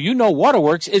satisfaction, so you know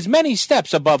Waterworks is many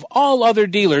steps above all other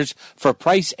dealers for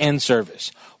price and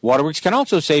service. Waterworks can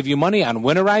also save you money on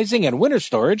winterizing and winter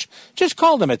storage. Just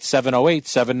call them at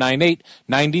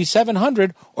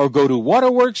 708-798-9700 or go to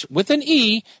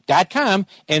waterworkswithane.com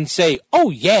and say,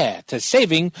 oh yeah, to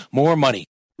saving more money.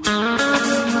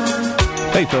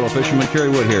 Hey, fellow fisherman, Kerry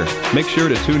Wood here. Make sure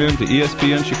to tune in to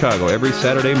ESPN Chicago every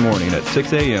Saturday morning at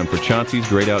 6 a.m. for Chauncey's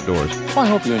Great Outdoors. Well, I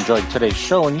hope you enjoyed today's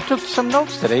show and you took some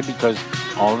notes today because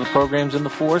all of the programs in the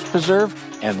Forest Preserve,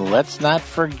 and let's not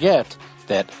forget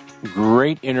that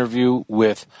great interview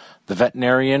with the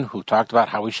veterinarian who talked about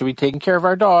how we should be taking care of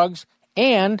our dogs,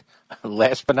 and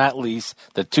last but not least,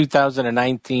 the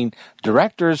 2019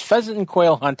 Directors Pheasant and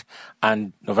Quail Hunt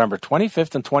on November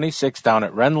 25th and 26th down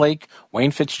at Wren Lake, Wayne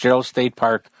Fitzgerald State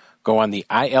Park. Go on the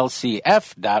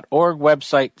ilcf.org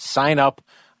website, sign up.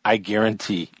 I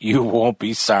guarantee you won't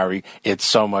be sorry. It's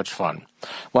so much fun.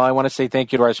 Well, I want to say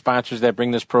thank you to our sponsors that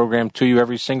bring this program to you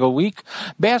every single week.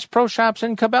 Bass Pro Shops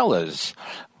and Cabela's,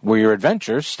 where your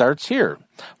adventure starts here.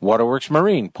 Waterworks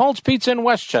Marine, Paul's Pizza in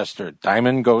Westchester,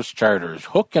 Diamond Ghost Charters,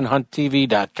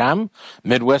 HookandHuntTV.com,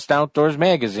 Midwest Outdoors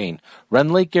Magazine, Wren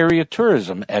Lake Area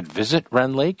Tourism at Visit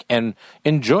Wren Lake and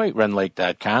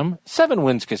EnjoyWrenLake.com, Seven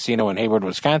Winds Casino in Hayward,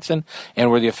 Wisconsin, and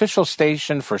we're the official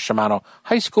station for Shimano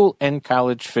High School and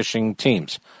college fishing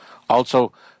teams.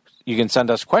 Also, you can send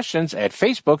us questions at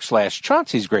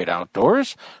Facebook/Chauncey's Great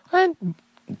Outdoors and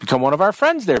become one of our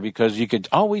friends there because you could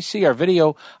always see our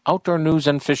video outdoor news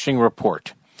and fishing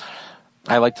report.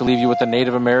 I like to leave you with a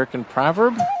Native American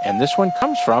proverb, and this one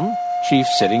comes from Chief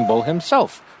Sitting Bull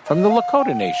himself from the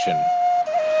Lakota Nation.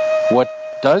 What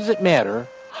does it matter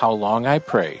how long I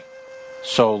pray,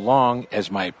 so long as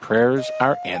my prayers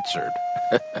are answered?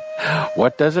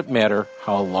 What does it matter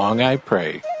how long I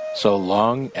pray, so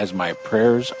long as my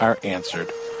prayers are answered?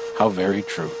 How very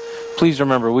true. Please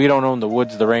remember, we don't own the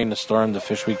woods, the rain, the storm, the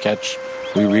fish we catch.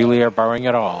 We really are borrowing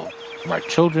it all from our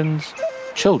children's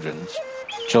children's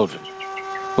children.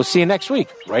 We'll see you next week,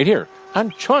 right here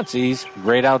on Chauncey's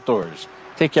Great Outdoors.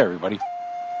 Take care, everybody.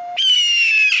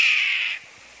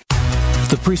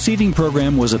 The preceding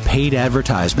program was a paid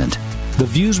advertisement. The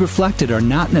views reflected are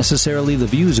not necessarily the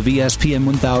views of ESPN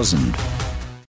 1000.